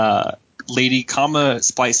that Lady Kama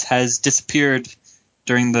Splice has disappeared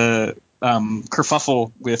during the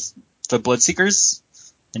kerfuffle with the Bloodseekers.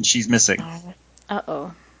 and she's missing.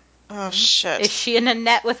 Uh-oh. Oh, shit. Is she in a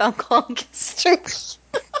net with Uncle Uncas?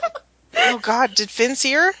 Oh, God. Did Finn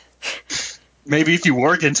see her? Maybe if you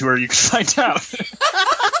warg into her, you could find out.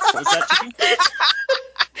 What was that, Chicken?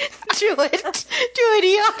 Do it,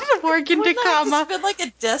 Eon. Work into Wouldn't that comma. just been like a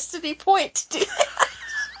destiny point to do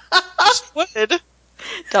that? Would.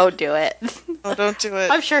 Don't do it. Oh, don't do it.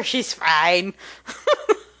 I'm sure she's fine.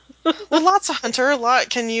 Well, lots of Hunter.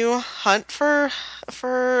 Can you hunt for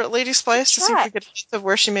Lady Splice to see if we get a hint of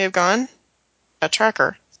where she may have gone? A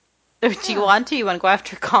tracker. Do you want to? You want to go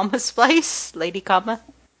after Comma Splice? Lady Comma?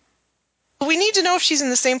 We need to know if she's in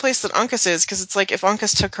the same place that Uncas is, because it's like if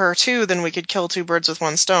Uncas took her too, then we could kill two birds with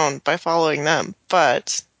one stone by following them.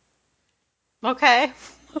 But Okay.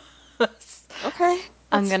 Okay.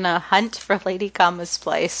 I'm gonna hunt for Lady Comma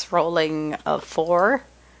Splice, rolling a 4.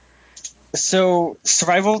 So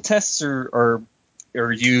survival tests are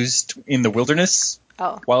used in the wilderness.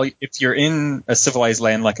 Oh. While if you're in a civilized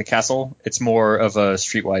land like a castle, it's more of a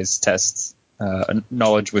streetwise test, a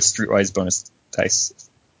knowledge with streetwise bonus dice.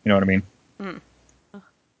 You know what I mean?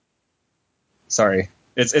 Sorry,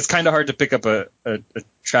 it's kind of hard to pick up a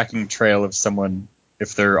tracking trail of someone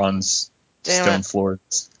if they're on stone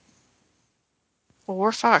floors. well,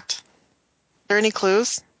 we're fucked. Are there any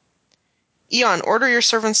clues? Eon, order your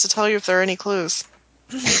servants to tell you if there are any clues.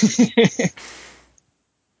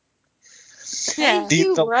 Yeah.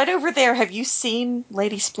 Right over there, have you seen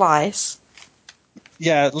Lady Splice?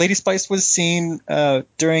 Yeah, Lady Splice was seen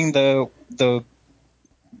during the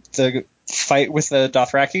fight with the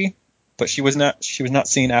Dothraki, but she was not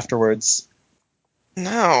seen afterwards.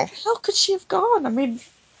 No. How could she have gone? I mean,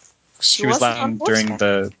 She was wasn't on lying during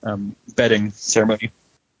horseback. the bedding ceremony.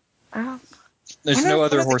 Oh. There's no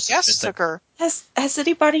other One of the horses guests missing. took her. Has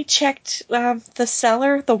anybody checked the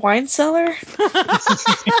cellar, the wine cellar?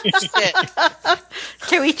 Shit.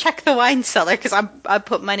 Can we check the wine cellar? Because I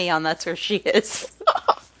put money on that's where she is.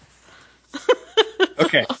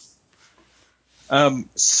 Okay.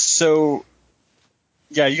 So,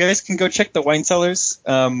 yeah, you guys can go check the wine cellars.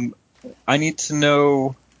 I need to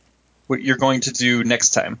know what you're going to do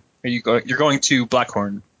next time. You're going to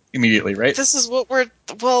Blackhorn immediately, right? This is what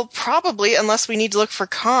well, probably, unless we need to look for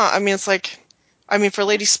for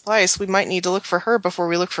Lady Splice, we might need to look for her before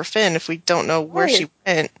we look for Finn if we don't know where she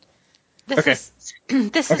went. Okay.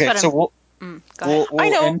 This is Okay, what so I'm... go ahead. we'll I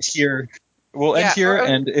know. end here. We'll end Yeah, here, or-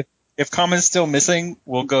 and if Kama's still missing,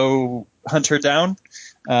 we'll go hunt her down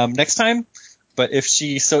next time. But if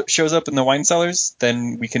she shows up in the wine cellars,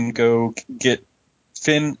 then we can go get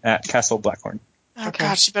Finn at Castle Blackhorn. Oh, Okay.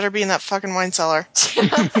 God, she better be in that fucking wine cellar.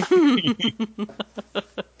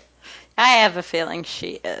 I have a feeling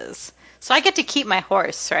she is. So I get to keep my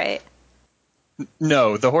horse, right?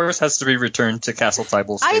 No, the horse has to be returned to Castle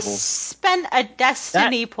Tybal I stables. spent a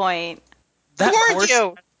destiny point. That Who are horse,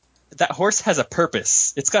 you? that horse has a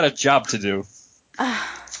purpose. It's got a job to do.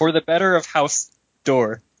 For the better of House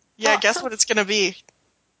Door. Yeah, guess what it's gonna be?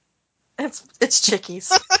 It's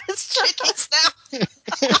Chickies. It's Chickies now.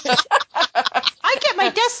 I get my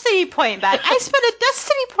destiny point back. I spent a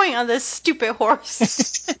destiny point on this stupid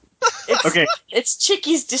horse. Okay, It's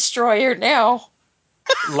Chickies Destroyer now.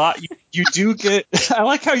 you do get... I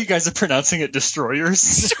like how you guys are pronouncing it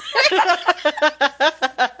destroyers.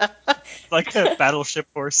 Like a battleship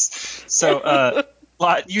horse. So,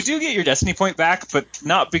 you do get your destiny point back, but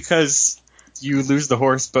not because you lose the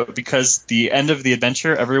horse, but because the end of the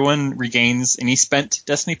adventure, everyone regains any spent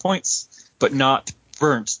destiny points, but not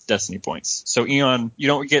burnt destiny points. So Eon, you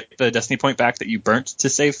don't get the destiny point back that you burnt to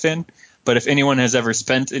save Finn, but if anyone has ever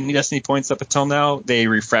spent any destiny points up until now, they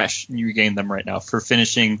refresh, and you regain them right now for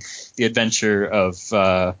finishing the adventure of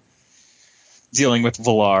dealing with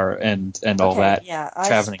Valar and all that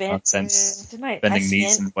traveling nonsense, bending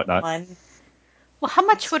knees and whatnot. Well, how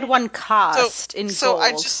much would one cost in So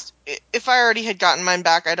gold? if I already had gotten mine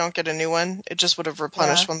back, I don't get a new one. It just would have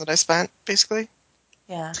replenished one that I spent, basically.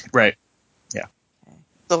 Yeah. Right. Yeah.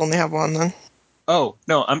 They'll only have one then. Oh,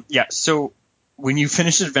 no, yeah, so when you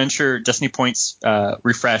finish an adventure, destiny points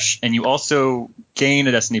refresh, and you also gain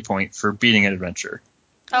a destiny point for beating an adventure.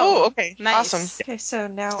 Oh, okay. Nice. Awesome. Okay, so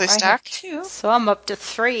now They I have stack? 2. So I'm up to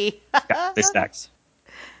 3. Yeah, they stack.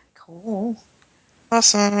 Cool.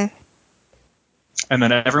 Awesome. And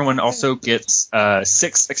then everyone also gets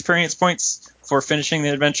 6 experience points for finishing the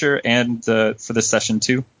adventure and for the session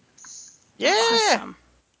 2. Yeah. Awesome.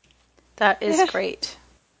 That is great.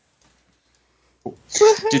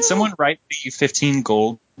 Did someone write the 15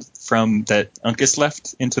 gold from that Uncas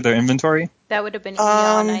left into their inventory? That would have been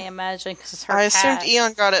Eon, I imagine, because her I assumed cat.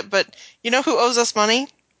 Eon got it, but you know who owes us money?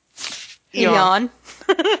 Eon.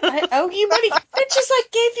 You money bitches! I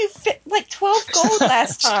gave you 12 gold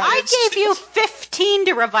last time. I gave you 15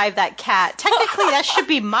 to revive that cat. Technically, that should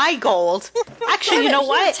be my gold. Actually, you know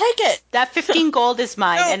what? Take it. That 15 gold is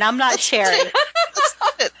mine, No, and I'm not sharing.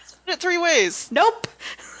 Split it 3 ways. Nope.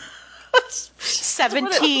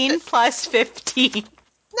 17 plus 15.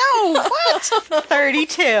 No, what?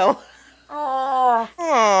 32. Oh. Oh.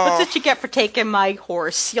 That's what you get for taking my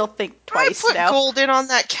horse. You'll think twice I put now. gold in on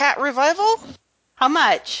that cat revival. How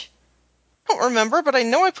much? I don't remember, but I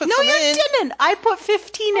know I put No, some you in. didn't. I put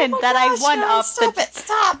 15 in that I won off Stop the... it!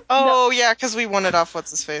 Stop! Oh, yeah, because we won it off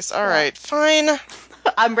What's-His-Face. All right, fine.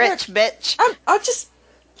 I'm rich, bitch. I'll just.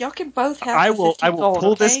 Y'all can both have. I the will 50 gold,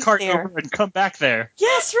 pull this okay? cart There. over and come back there.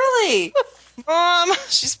 Yes, really. Mom,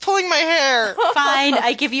 she's pulling my hair. Fine,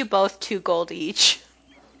 I give you both 2 gold each.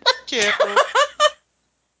 Cute.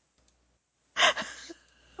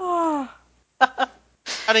 Oh.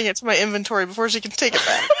 Adding it to my inventory before she can take it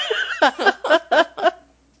back.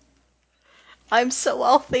 I'm so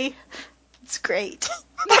wealthy. It's great.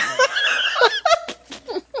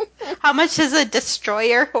 How much is a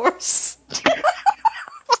destroyer horse?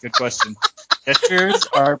 Good question. Destroyers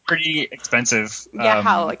are pretty expensive. Yeah,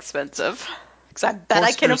 how expensive? Because I bet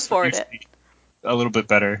I can Horsters are afford it. usually a little bit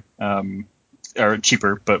better, or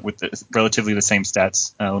cheaper, but with relatively the same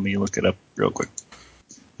stats. Let me look it up real quick.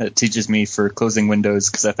 That teaches me for closing windows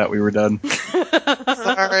because I thought we were done.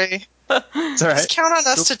 Sorry. It's all right. Just count on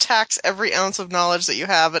us to tax every ounce of knowledge that you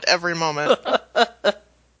have at every moment.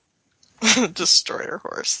 Destroyer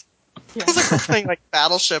horse. It's like we're playing like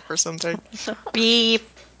Battleship or something. B5.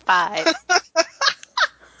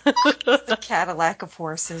 The Cadillac of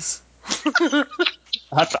horses.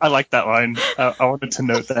 I like that line. I wanted to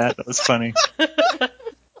note that. That was funny.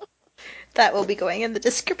 That will be going in the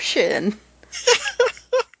description.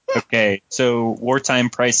 Okay, so wartime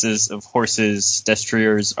prices of horses,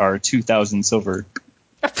 destroyers are 2,000 silver.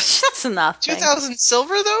 That's nothing. 2,000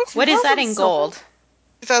 silver, though? What is that in 2,000 gold?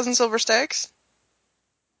 2,000 silver stacks?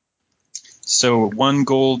 So 1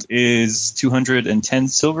 gold is 210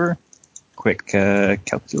 silver. Quick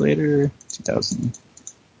calculator. 2,000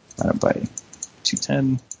 divided by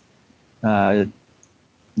 210.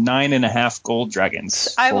 9.5 gold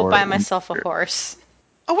dragons. I will for buy one myself a year. horse.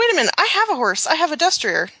 Oh, wait a minute. I have a horse. I have a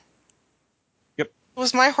destrier. Yep.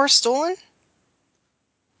 Was my horse stolen?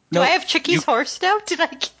 Do No, I have Chicky's horse now? Did I?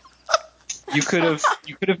 you could have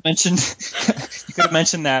mentioned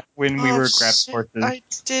that when we were grabbing shit. horses. I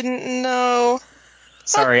didn't know.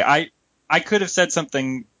 Sorry, I could have said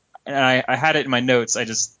something, and I had it in my notes. I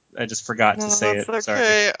just forgot to say it. That's Sorry.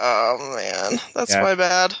 okay. Oh, man. That's Yeah. my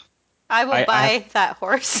bad. I will I buy that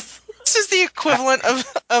horse. This is the equivalent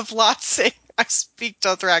of Lot saying, I speak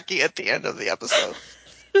Dothraki at the end of the episode.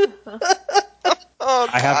 Oh,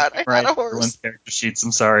 I have God. I had right a everyone's horse. character sheets.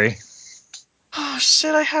 I'm sorry. Oh,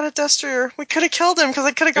 shit. I had a destrier. We could have killed him because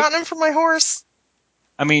I could have gotten him for my horse.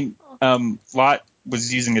 I mean, Lot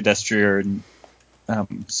was using a destrier, and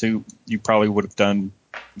so you probably would have done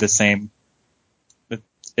the same.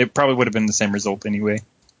 It probably would have been the same result anyway.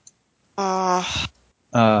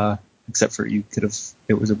 Except for you could have.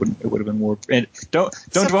 It would have been war. And don't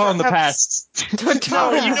dwell on the past. No,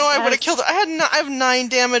 you know I would have killed him. I have 9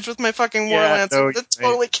 damage with my fucking war Yeah, lance. no, That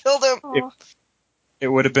totally killed him. It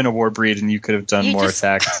would have been a war breed, and you could have done You more just-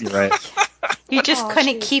 attacks. You're right. You just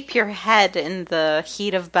couldn't keep your head in the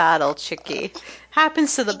heat of battle, Chicky.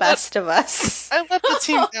 Happens to the best of us. I let the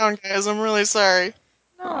team down, guys. I'm really sorry.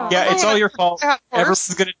 Yeah, it's all your fault. Yeah, of course.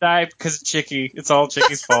 Everyone's gonna die because of Chicky. It's all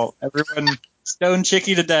Chicky's fault. Everyone stone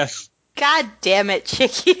Chicky to death. God damn it,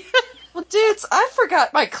 Chicky. Well, dudes, I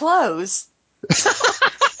forgot my clothes.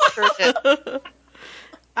 Sure did.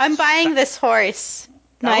 I'm buying this horse.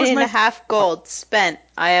 That was my- 9.5 gold spent.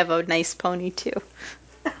 I have a nice pony too.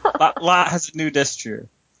 Lot has a new destrier.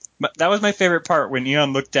 That was my favorite part when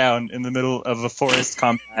Eon looked down in the middle of a forest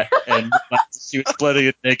combat and she was bloody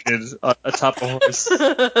and naked atop a horse.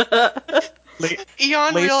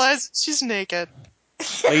 Eon Late- realizes she's naked.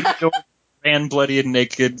 Lady Dorn ran bloody and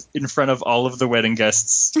naked in front of all of the wedding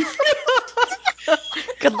guests.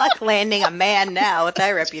 Good luck landing a man now with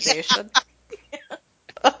that reputation.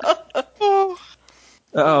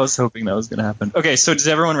 Oh, I was hoping that was going to happen. Okay, so does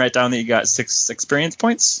everyone write down that you got 6 experience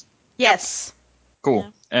points? Yes.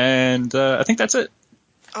 Cool. And I think that's it.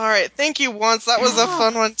 all right. Thank you, Once. That was a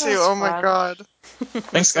fun one, too. was Oh, my fun. God.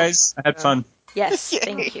 Thanks, guys. I had fun. Yes, Yay.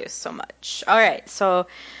 thank you so much. All right, so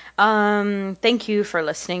thank you for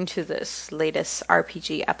listening to this latest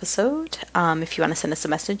RPG episode. If you want to send us a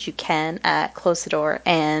message, you can at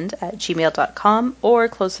closethedoorand@gmail.com or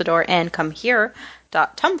closethedoorandcomehere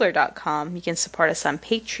doorpodcast.tumblr.com. You can support us on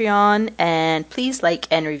Patreon, and please like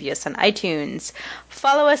and review us on iTunes.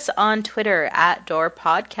 Follow us on Twitter at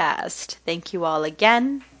doorpodcast. Thank you all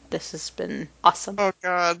again. This has been awesome. Oh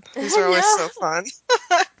God, these are always Yeah. so fun.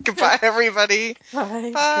 Goodbye, everybody. Bye. Bye.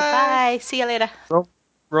 Goodbye. See you later.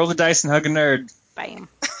 Roll the dice and hug a nerd. Bye.